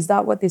now? Is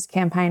that what this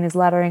campaign is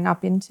laddering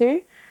up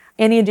into?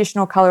 Any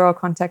additional color or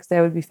context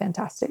there would be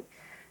fantastic.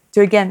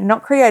 To, again,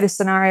 not create a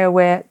scenario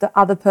where the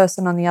other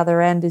person on the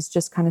other end is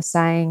just kind of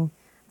saying,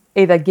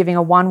 either giving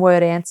a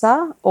one-word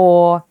answer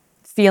or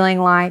feeling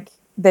like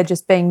they're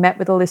just being met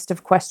with a list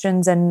of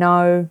questions and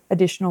no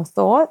additional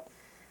thought.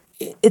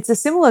 It's a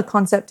similar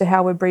concept to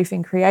how we're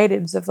briefing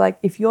creatives of, like,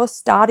 if you're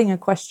starting a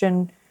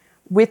question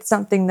with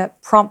something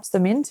that prompts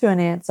them into an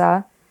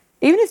answer,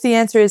 even if the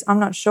answer is, I'm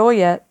not sure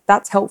yet,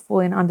 that's helpful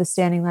in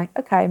understanding, like,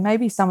 okay,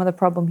 maybe some of the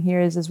problem here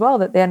is as well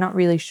that they're not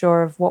really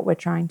sure of what we're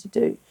trying to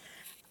do.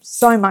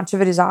 So much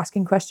of it is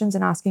asking questions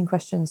and asking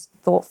questions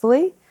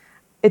thoughtfully.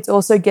 It's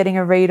also getting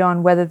a read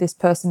on whether this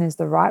person is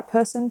the right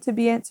person to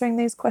be answering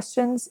these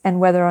questions and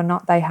whether or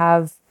not they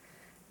have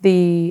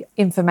the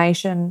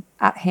information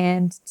at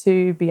hand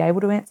to be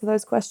able to answer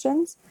those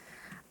questions.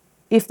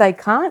 If they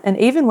can't, and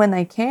even when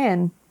they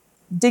can,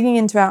 digging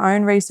into our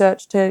own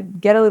research to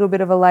get a little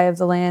bit of a lay of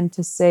the land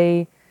to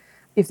see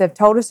if they've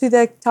told us who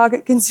their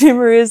target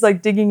consumer is,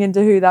 like digging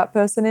into who that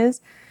person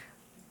is.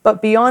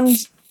 But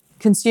beyond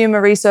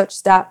consumer research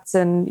stats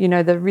and,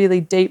 the really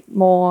deep,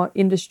 more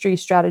industry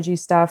strategy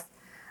stuff,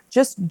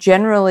 just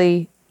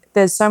generally,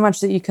 there's so much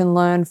that you can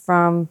learn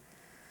from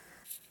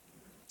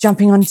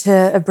jumping onto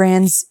a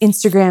brand's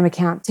Instagram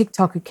account,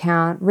 TikTok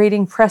account,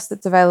 reading press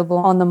that's available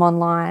on them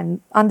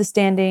online,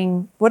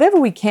 understanding whatever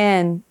we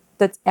can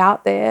that's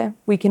out there.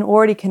 We can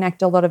already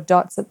connect a lot of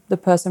dots that the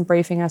person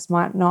briefing us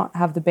might not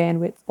have the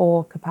bandwidth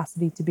or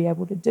capacity to be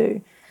able to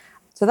do.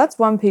 So that's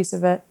one piece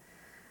of it.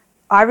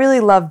 I really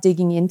love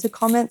digging into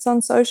comments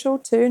on social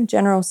too, and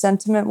general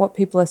sentiment, what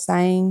people are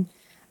saying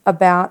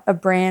about a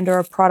brand or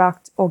a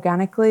product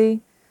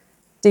organically,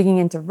 digging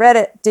into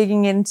Reddit,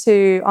 digging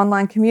into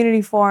online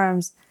community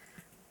forums.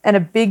 And a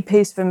big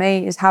piece for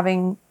me is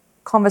having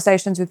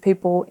conversations with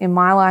people in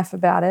my life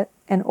about it,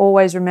 and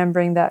always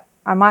remembering that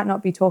I might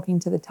not be talking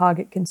to the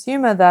target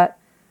consumer that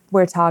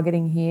we're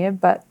targeting here,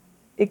 but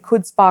it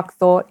could spark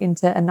thought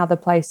into another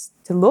place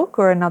to look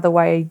or another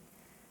way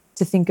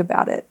to think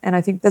about it. And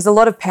I think there's a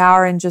lot of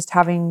power in just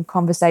having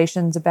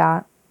conversations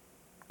about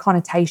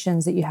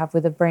connotations that you have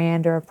with a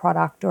brand or a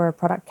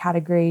product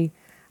category,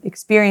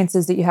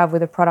 experiences that you have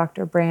with a product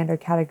or brand or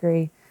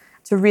category,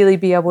 to really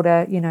be able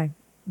to,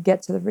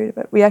 get to the root of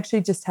it. We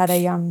actually just had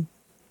a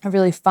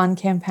really fun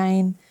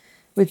campaign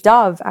with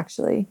Dove,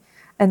 actually,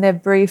 and their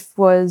brief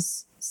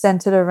was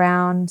centered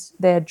around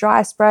their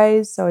dry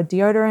sprays, so a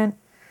deodorant.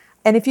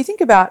 And if you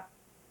think about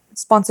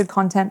sponsored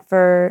content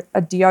for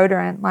a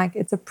deodorant, like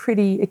it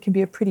can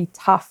be a pretty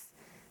tough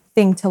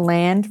thing to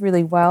land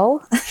really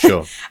well.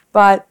 Sure.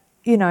 But,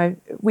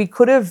 we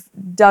could have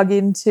dug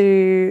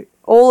into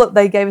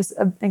they gave us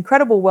an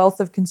incredible wealth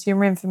of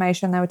consumer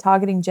information. They were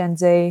targeting Gen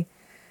Z.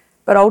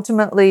 But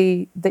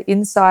ultimately, the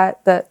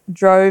insight that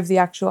drove the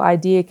actual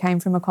idea came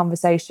from a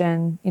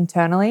conversation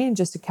internally and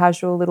just a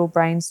casual little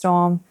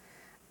brainstorm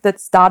that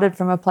started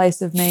from a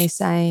place of me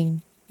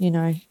saying,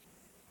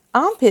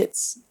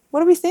 armpits,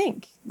 what do we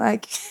think?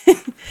 Like,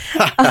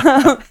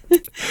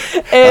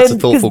 that's a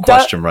thoughtful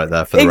question right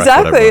there for the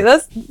exactly.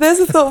 record. There's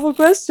a thoughtful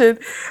question.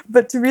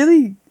 But to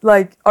really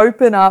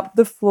open up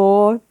the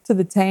floor to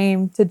the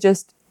team to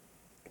just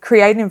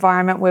create an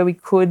environment where we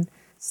could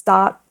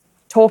start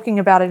talking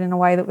about it in a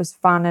way that was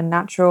fun and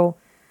natural,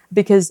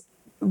 because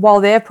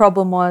while their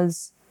problem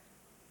was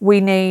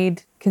we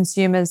need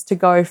consumers to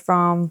go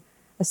from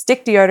a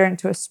stick deodorant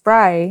to a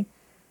spray,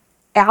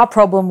 our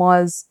problem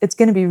was it's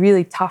going to be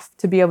really tough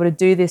to be able to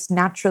do this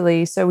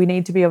naturally. So we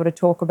need to be able to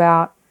talk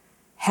about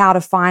how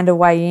to find a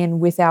way in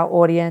with our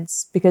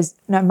audience, because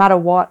no matter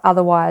what,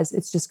 otherwise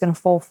it's just going to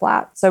fall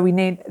flat. So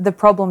the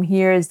problem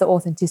here is the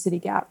authenticity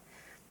gap.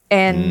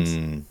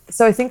 And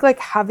so I think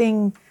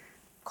having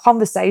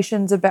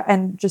conversations about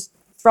and just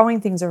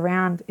throwing things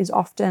around is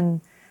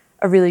often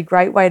a really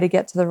great way to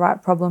get to the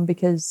right problem,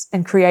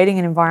 and creating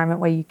an environment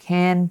where you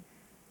can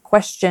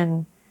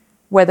question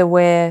whether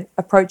we're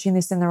approaching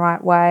this in the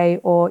right way,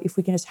 or if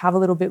we can just have a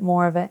little bit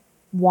more of a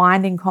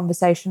winding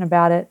conversation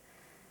about it.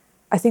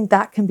 I think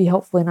that can be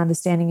helpful in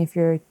understanding if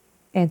you're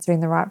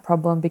answering the right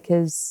problem,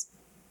 because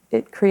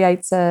it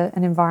creates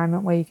an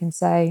environment where you can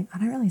say, I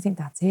don't really think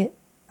that's it.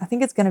 I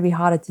think it's going to be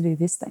harder to do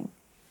this thing.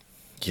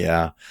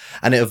 Yeah.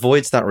 And it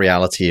avoids that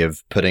reality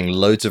of putting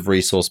loads of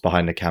resource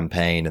behind a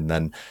campaign and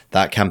then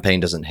that campaign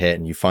doesn't hit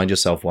and you find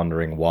yourself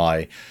wondering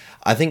why.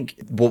 I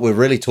think what we're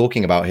really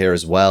talking about here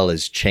as well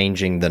is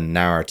changing the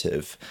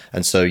narrative.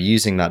 And so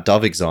using that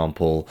Dove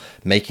example,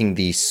 making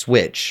the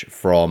switch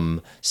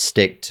from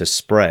stick to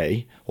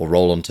spray or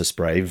roll on to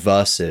spray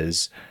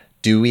versus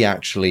do we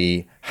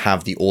actually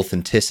have the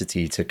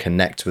authenticity to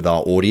connect with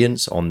our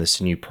audience on this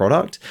new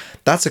product?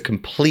 That's a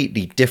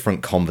completely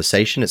different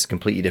conversation. It's a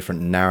completely different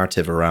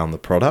narrative around the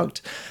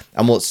product.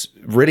 And what's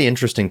really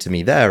interesting to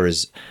me there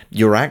is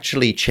you're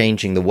actually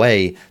changing the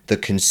way the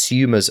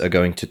consumers are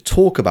going to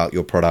talk about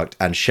your product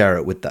and share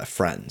it with their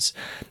friends.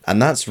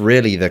 And that's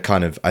really the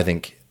kind of, I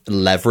think,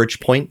 leverage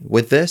point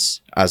with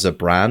this as a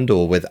brand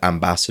or with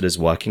ambassadors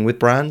working with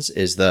brands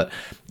is that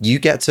you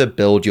get to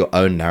build your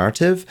own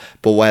narrative,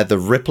 but where the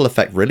ripple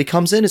effect really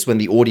comes in is when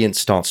the audience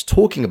starts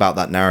talking about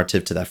that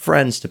narrative to their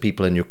friends, to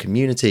people in your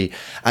community,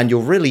 and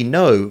you'll really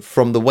know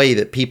from the way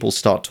that people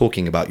start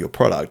talking about your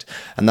product.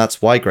 And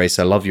that's why, Grace,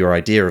 I love your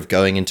idea of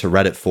going into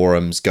Reddit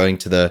forums, going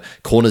to the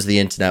corners of the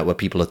internet where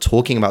people are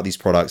talking about these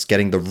products,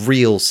 getting the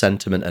real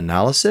sentiment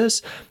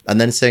analysis, and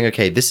then saying,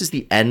 okay, this is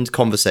the end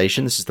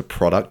conversation, this is the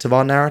product of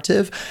our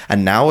narrative,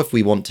 and now if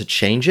we want to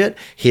change it,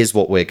 here's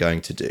what we're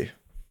going to do.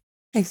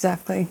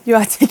 Exactly. You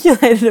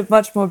articulated it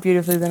much more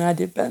beautifully than I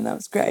did, Ben. That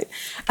was great.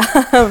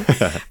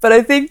 But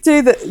I think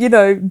too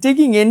that,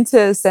 digging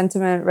into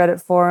sentiment,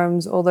 Reddit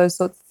forums, all those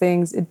sorts of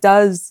things, it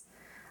does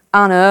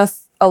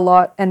unearth a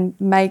lot and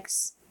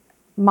makes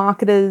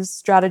marketers,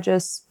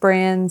 strategists,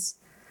 brands,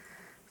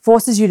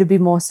 forces you to be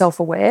more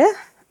self-aware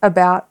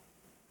about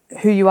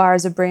who you are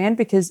as a brand,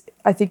 because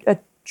I think a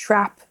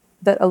trap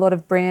that a lot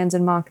of brands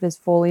and marketers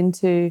fall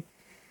into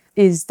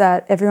is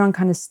that everyone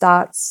kind of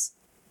starts,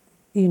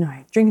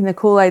 drinking the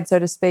Kool-Aid, so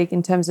to speak,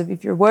 in terms of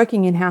if you're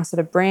working in-house at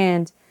a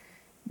brand,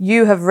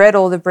 you have read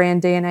all the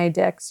brand DNA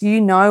decks.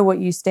 You know what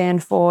you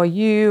stand for.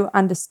 You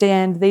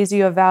understand these are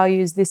your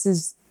values. This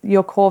is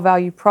your core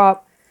value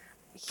prop.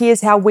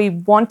 Here's how we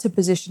want to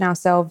position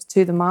ourselves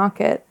to the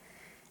market.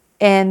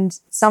 And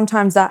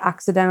sometimes that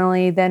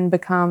accidentally then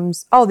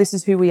becomes, oh, this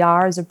is who we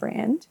are as a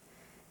brand.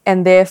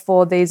 And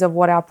therefore, these are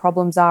what our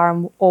problems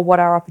are or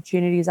what our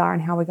opportunities are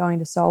and how we're going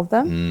to solve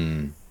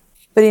them.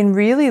 But in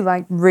really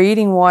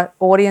reading what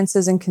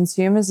audiences and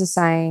consumers are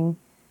saying,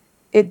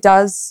 it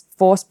does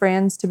force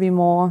brands to be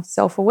more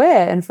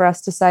self-aware and for us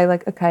to say,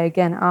 okay,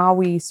 again, are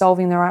we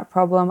solving the right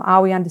problem?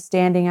 Are we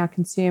understanding our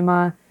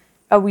consumer?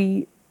 Are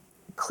we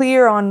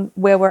clear on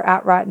where we're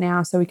at right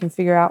now so we can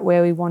figure out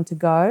where we want to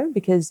go?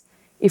 Because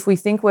if we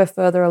think we're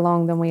further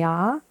along than we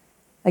are,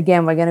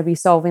 again, we're going to be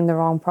solving the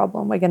wrong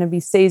problem. We're going to be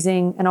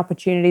seizing an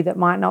opportunity that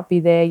might not be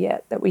there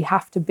yet, that we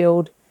have to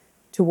build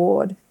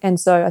toward. And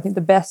so I think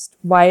the best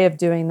way of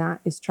doing that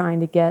is trying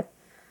to get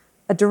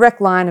a direct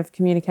line of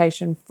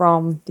communication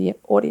from the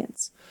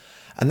audience.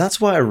 And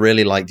that's why I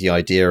really like the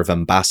idea of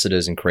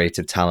ambassadors and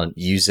creative talent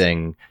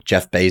using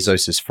Jeff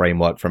Bezos'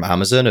 framework from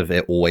Amazon of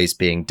it always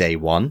being day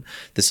one.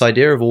 This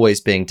idea of always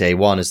being day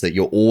one is that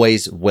you're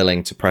always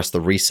willing to press the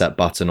reset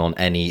button on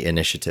any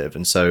initiative.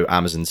 And so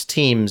Amazon's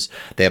teams,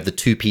 they have the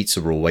 2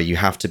 pizza rule where you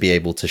have to be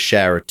able to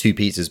share 2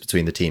 pizzas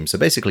between the teams. So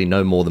basically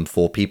no more than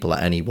 4 people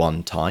at any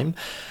one time.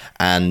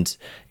 And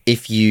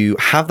if you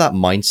have that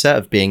mindset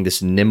of being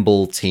this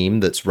nimble team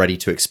that's ready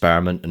to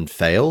experiment and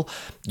fail,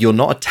 you're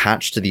not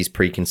attached to these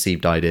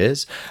preconceived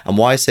ideas. And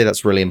why I say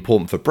that's really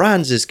important for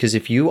brands is because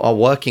if you are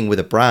working with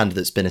a brand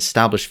that's been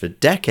established for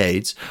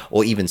decades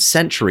or even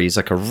centuries,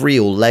 like a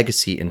real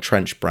legacy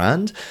entrenched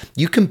brand,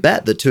 you can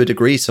bet that to a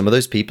degree, some of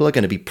those people are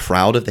going to be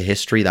proud of the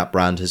history that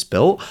brand has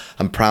built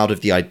and proud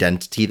of the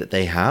identity that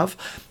they have.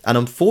 And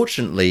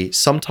unfortunately,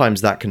 sometimes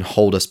that can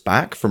hold us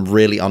back from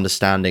really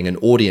understanding an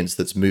audience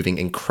that's moving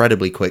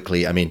incredibly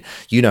quickly. I mean,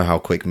 you know how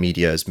quick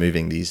media is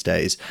moving these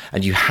days,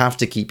 and you have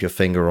to keep your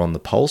finger on the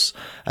pulse.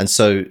 And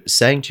so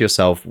saying to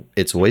yourself,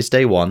 it's always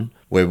day one,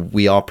 where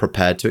we are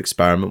prepared to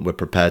experiment, we're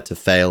prepared to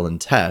fail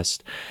and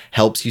test,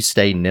 helps you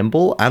stay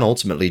nimble and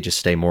ultimately just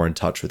stay more in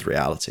touch with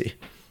reality.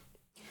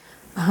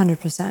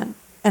 100%.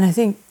 And I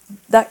think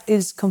that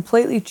is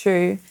completely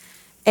true.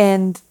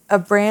 And a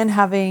brand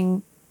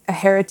having a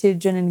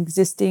heritage and an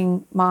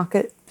existing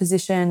market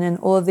position and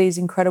all of these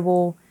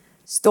incredible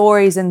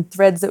stories and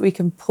threads that we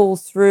can pull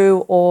through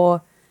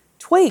or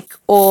tweak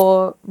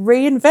or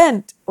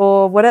reinvent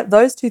or whatever,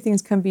 those two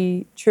things can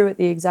be true at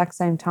the exact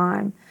same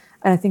time.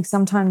 And I think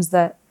sometimes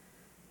that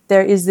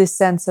there is this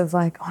sense of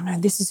like, oh no,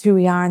 this is who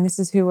we are and this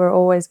is who we're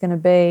always going to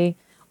be,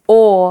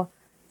 or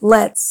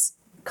let's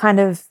kind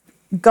of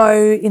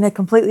go in a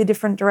completely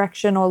different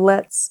direction, or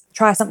let's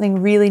try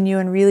something really new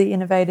and really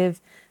innovative.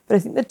 But I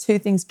think the two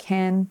things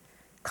can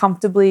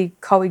comfortably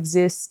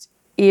coexist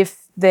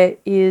if there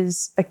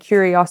is a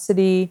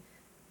curiosity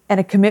and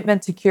a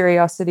commitment to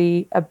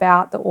curiosity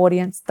about the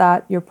audience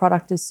that your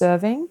product is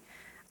serving,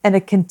 and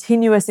a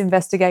continuous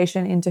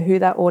investigation into who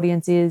that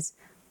audience is,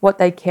 what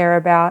they care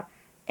about,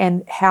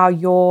 and how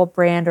your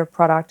brand or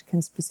product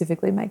can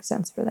specifically make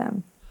sense for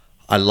them.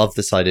 I love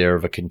this idea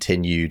of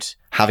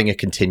having a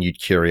continued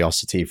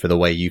curiosity for the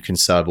way you can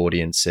serve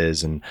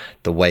audiences and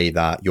the way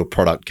that your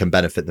product can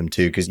benefit them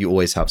too, because you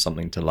always have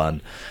something to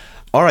learn.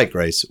 All right,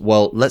 Grace.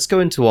 Well, let's go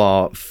into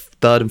our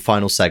third and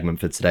final segment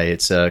for today.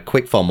 It's a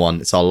quick fun one.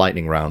 It's our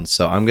lightning round.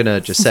 So I'm going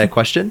to just say a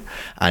question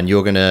and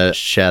you're going to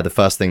share the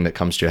first thing that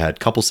comes to your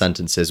head. Couple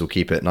sentences. We'll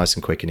keep it nice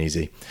and quick and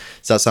easy.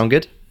 Does that sound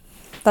good?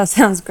 That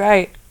sounds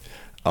great.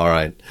 All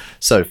right.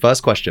 So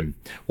first question,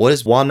 what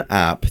is one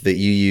app that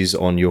you use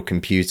on your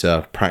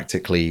computer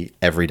practically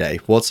every day?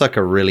 What's like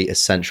a really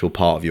essential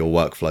part of your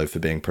workflow for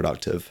being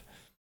productive?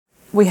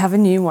 We have a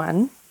new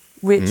one,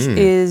 which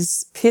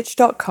is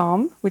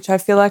pitch.com, which I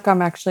feel like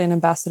I'm actually an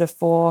ambassador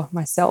for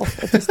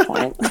myself at this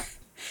point.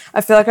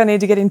 I feel like I need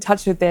to get in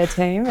touch with their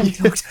team and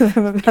talk to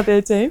them about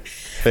their team.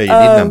 Hey, you need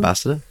an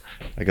ambassador?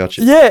 I got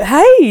you. Yeah.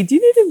 Hey, do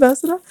you need an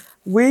ambassador?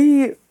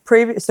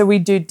 So we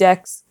do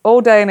decks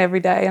all day and every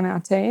day on our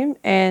team,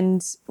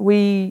 and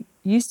we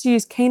used to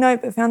use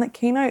Keynote, but found that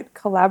Keynote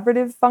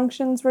collaborative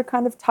functions were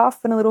kind of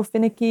tough and a little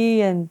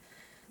finicky, and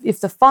if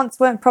the fonts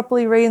weren't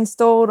properly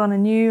reinstalled on a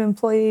new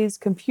employee's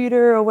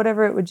computer or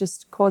whatever, it would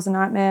just cause a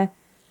nightmare.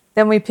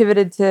 Then we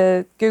pivoted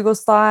to Google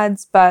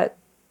Slides, but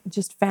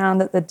just found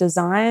that the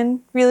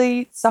design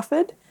really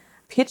suffered.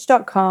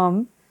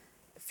 Pitch.com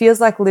feels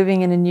like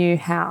living in a new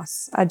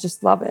house. I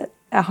just love it.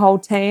 Our whole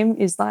team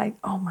is like,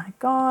 oh my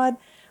God,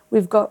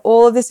 we've got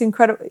all of this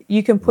incredible,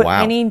 you can put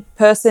any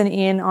person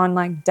in on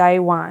like day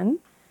one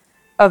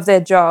of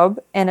their job,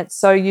 and it's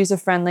so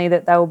user-friendly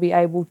that they will be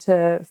able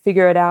to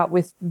figure it out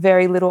with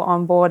very little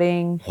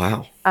onboarding.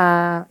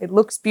 Wow. It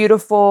looks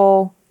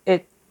beautiful.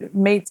 It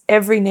meets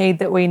every need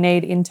that we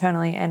need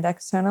internally and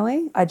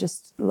externally. I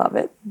just love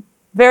it.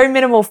 Very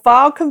minimal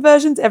file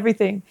conversions,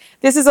 everything.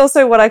 This is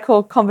also what I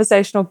call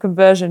conversational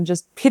conversion,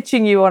 just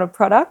pitching you on a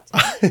product,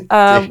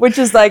 which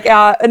is like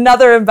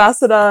another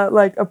ambassador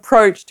like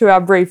approach to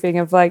our briefing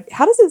of like,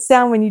 how does it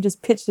sound when you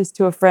just pitch this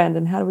to a friend,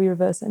 and how do we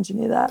reverse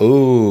engineer that?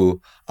 Ooh,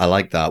 I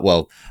like that.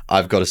 Well,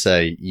 I've got to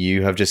say,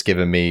 you have just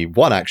given me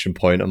one action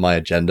point on my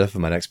agenda for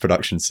my next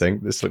production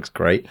sync. This looks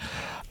great.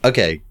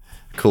 Okay,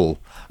 cool.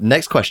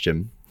 Next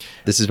question.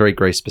 This is very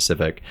Grace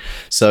specific.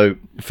 So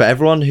for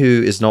everyone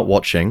who is not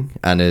watching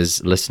and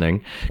is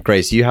listening,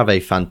 Grace, you have a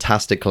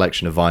fantastic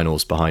collection of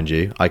vinyls behind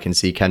you. I can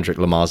see Kendrick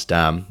Lamar's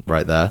Damn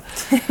right there.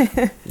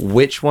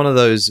 Which one of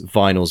those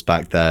vinyls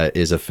back there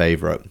is a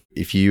favorite?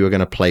 If you were going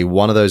to play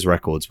one of those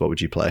records, what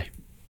would you play?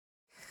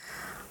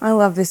 I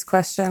love this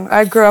question.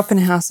 I grew up in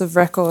a house of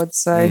records,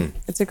 so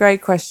it's a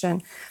great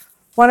question.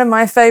 One of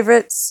my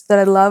favorites that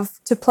I love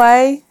to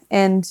play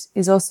and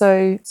is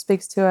also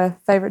speaks to a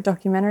favorite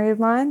documentary of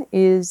mine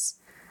is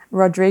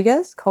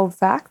Rodriguez, Cold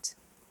Fact.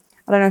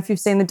 I don't know if you've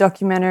seen the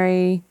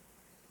documentary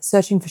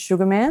Searching for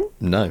Sugar Man.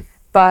 No.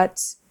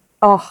 But,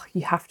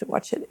 you have to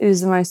watch it. It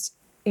is the most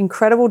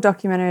incredible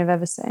documentary I've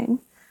ever seen,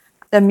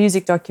 a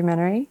music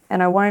documentary.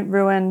 And I won't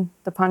ruin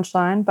the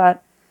punchline,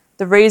 but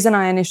the reason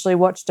I initially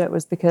watched it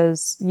was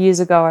because years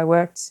ago I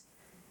worked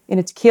in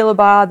a tequila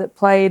bar that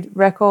played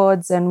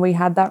records, and we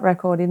had that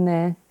record in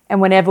there. And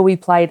whenever we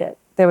played it,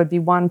 there would be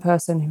one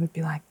person who would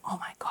be like, oh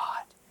my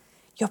God,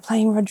 you're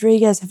playing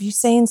Rodriguez. Have you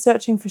seen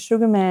Searching for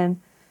Sugar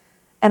Man?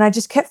 And I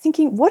just kept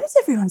thinking, what is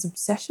everyone's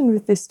obsession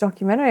with this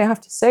documentary? I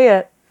have to see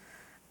it.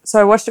 So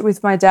I watched it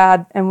with my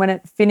dad, and when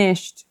it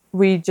finished,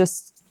 we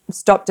just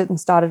stopped it and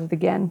started it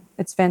again.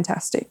 It's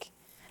fantastic.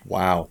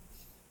 Wow.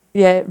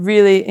 Yeah,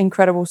 really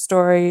incredible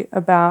story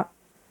about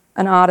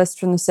an artist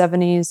from the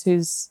 70s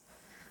whose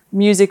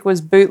music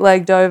was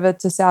bootlegged over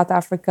to South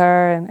Africa.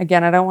 And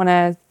again, I don't want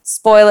to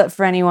spoil it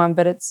for anyone,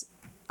 but it's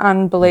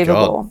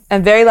unbelievable.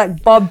 And very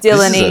like Bob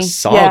Dylan-y. This is a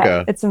saga.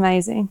 Yeah, it's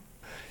amazing.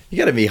 You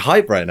got to be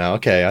hype right now.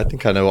 Okay, I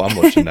think I know what I'm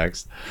watching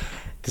next.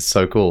 This is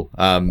so cool.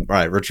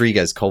 Right,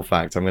 Rodriguez, cold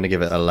fact. I'm going to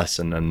give it a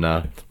lesson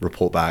and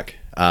report back.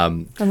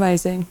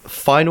 Amazing.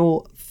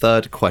 Final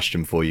third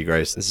question for you,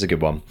 Grace. This is a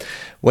good one.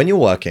 When you're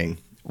working,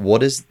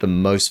 what is the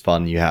most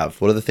fun you have?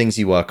 What are the things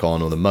you work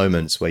on or the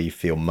moments where you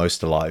feel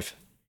most alive?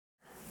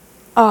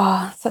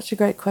 Oh, such a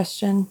great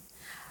question.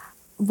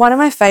 One of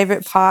my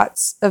favorite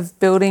parts of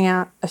building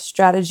out a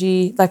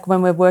strategy, like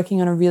when we're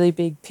working on a really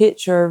big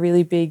pitch or a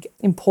really big,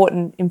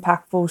 important,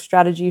 impactful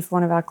strategy for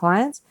one of our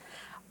clients,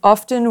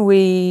 often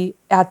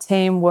our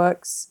team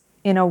works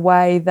in a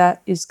way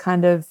that is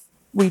kind of,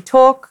 we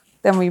talk,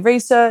 then we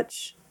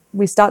research,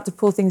 we start to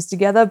pull things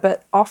together,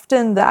 but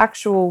often the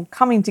actual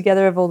coming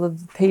together of all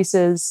of the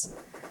pieces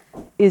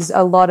is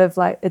a lot of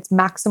like, it's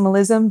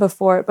maximalism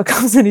before it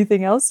becomes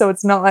anything else. So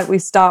it's not like we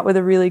start with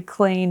a really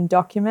clean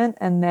document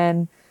and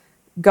then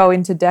go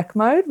into deck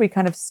mode. We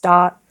kind of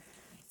start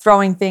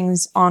throwing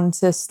things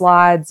onto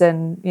slides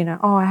and,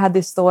 I had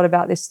this thought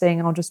about this thing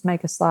and I'll just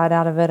make a slide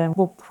out of it and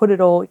we'll put it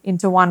all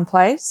into one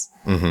place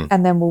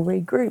and then we'll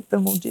regroup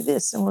and we'll do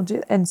this and we'll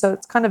do. And so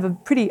it's kind of a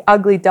pretty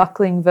ugly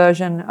duckling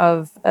version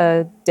of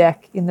a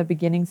deck in the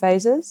beginning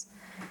phases.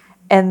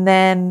 And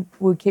then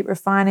we'll keep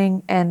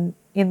refining, and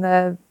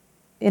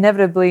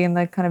inevitably in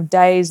the kind of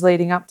days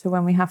leading up to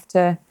when we have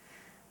to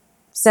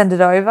send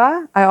it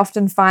over, I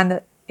often find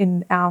that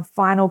in our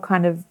final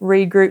kind of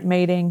regroup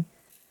meeting,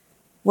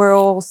 we're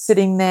all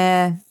sitting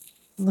there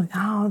like,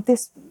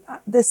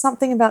 there's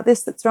something about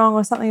this that's wrong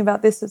or something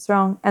about this that's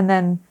wrong. And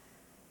then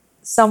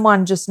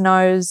someone just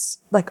knows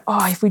like,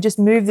 if we just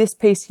move this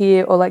piece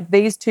here, or like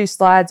these two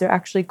slides are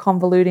actually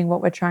convoluting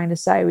what we're trying to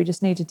say. We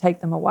just need to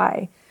take them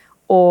away.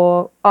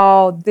 Or,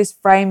 this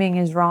framing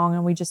is wrong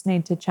and we just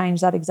need to change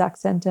that exact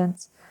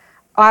sentence.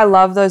 I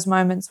love those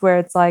moments where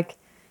it's like,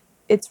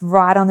 it's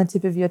right on the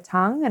tip of your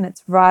tongue and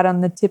it's right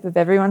on the tip of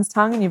everyone's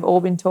tongue and you've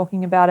all been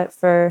talking about it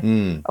for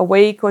a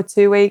week or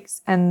 2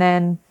 weeks and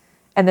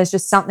there's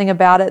just something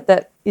about it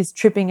that is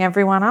tripping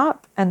everyone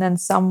up, and then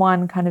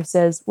someone kind of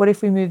says, what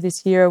if we move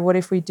this here, or what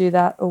if we do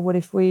that, or what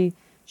if we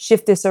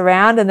shift this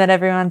around, and then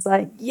everyone's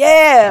like,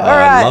 yeah,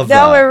 all right,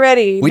 now we're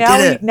ready.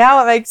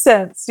 Now it makes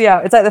sense.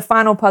 Yeah, it's like the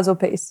final puzzle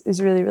piece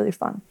is really, really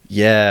fun.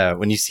 Yeah,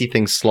 when you see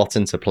things slot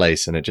into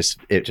place and it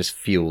just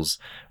feels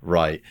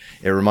right.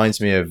 It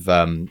reminds me of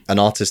an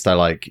artist I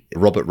like,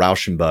 Robert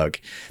Rauschenberg.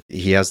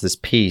 He has this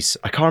piece,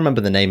 I can't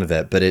remember the name of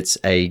it, but it's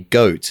a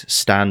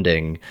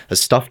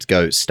stuffed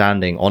goat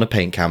standing on a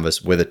paint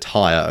canvas with a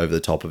tire over the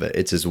top of it.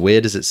 It's as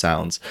weird as it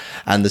sounds.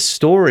 And the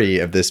story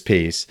of this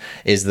piece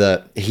is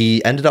that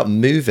he ended up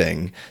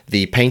moving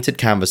the painted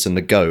canvas and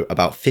the goat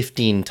about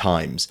 15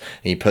 times.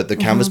 And he put the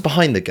canvas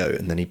behind the goat,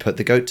 and then he put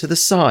the goat to the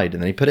side,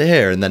 and then he put it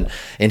here. And then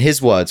in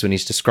his words, when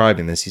he's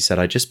describing this, he said,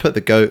 I just put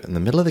the goat in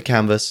the middle of the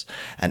canvas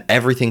and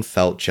everything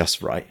felt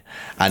just right.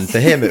 And for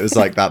him, it was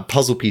like that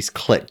puzzle piece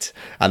clicked,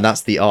 and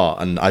that's the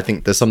art. And I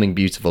think there's something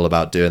beautiful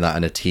about doing that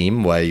in a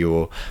team where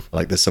you're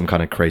like, there's some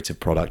kind of creative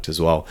product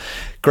as well.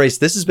 Grace,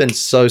 this has been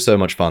so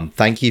much fun.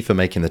 Thank you for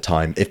making the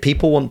time. If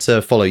people want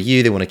to follow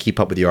you, they want to keep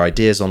up with your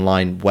ideas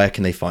online, where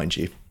can they find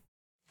you?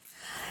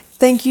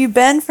 Thank you,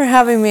 Ben, for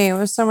having me. It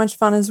was so much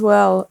fun as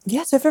well.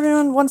 Yeah, so if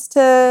everyone wants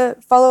to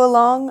follow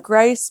along,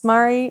 Grace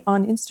Murray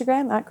on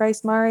Instagram, at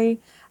Grace Murray.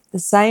 The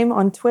same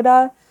on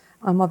Twitter.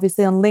 I'm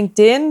obviously on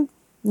LinkedIn.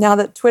 Now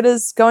that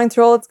Twitter's going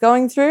through all it's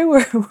going through,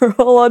 we're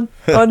all on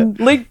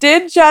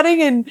LinkedIn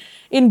chatting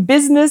in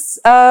business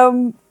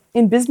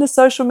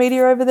social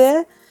media over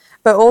there.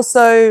 But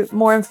also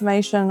more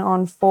information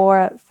on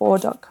Fohr at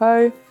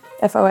fohr.co,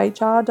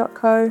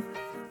 fohr.co.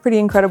 Pretty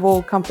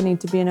incredible company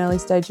to be an early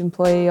stage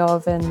employee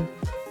of, and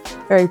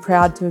very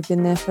proud to have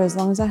been there for as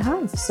long as I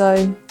have.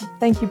 So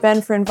thank you,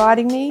 Ben, for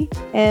inviting me,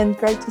 and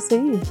great to see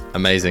you.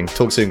 Amazing.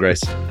 Talk soon,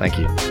 Grace. Thank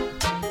you.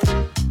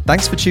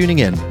 Thanks for tuning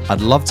in. I'd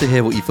love to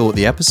hear what you thought of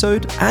the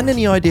episode and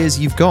any ideas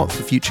you've got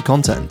for future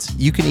content.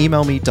 You can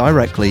email me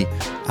directly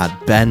at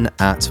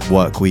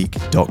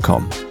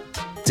ben@workweek.com.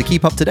 To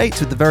keep up to date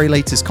with the very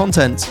latest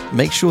content,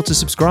 make sure to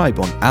subscribe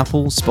on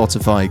Apple,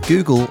 Spotify,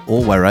 Google,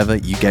 or wherever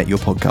you get your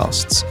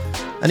podcasts.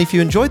 And if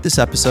you enjoyed this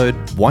episode,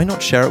 why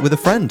not share it with a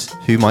friend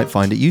who might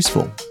find it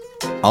useful?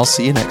 I'll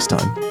see you next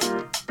time.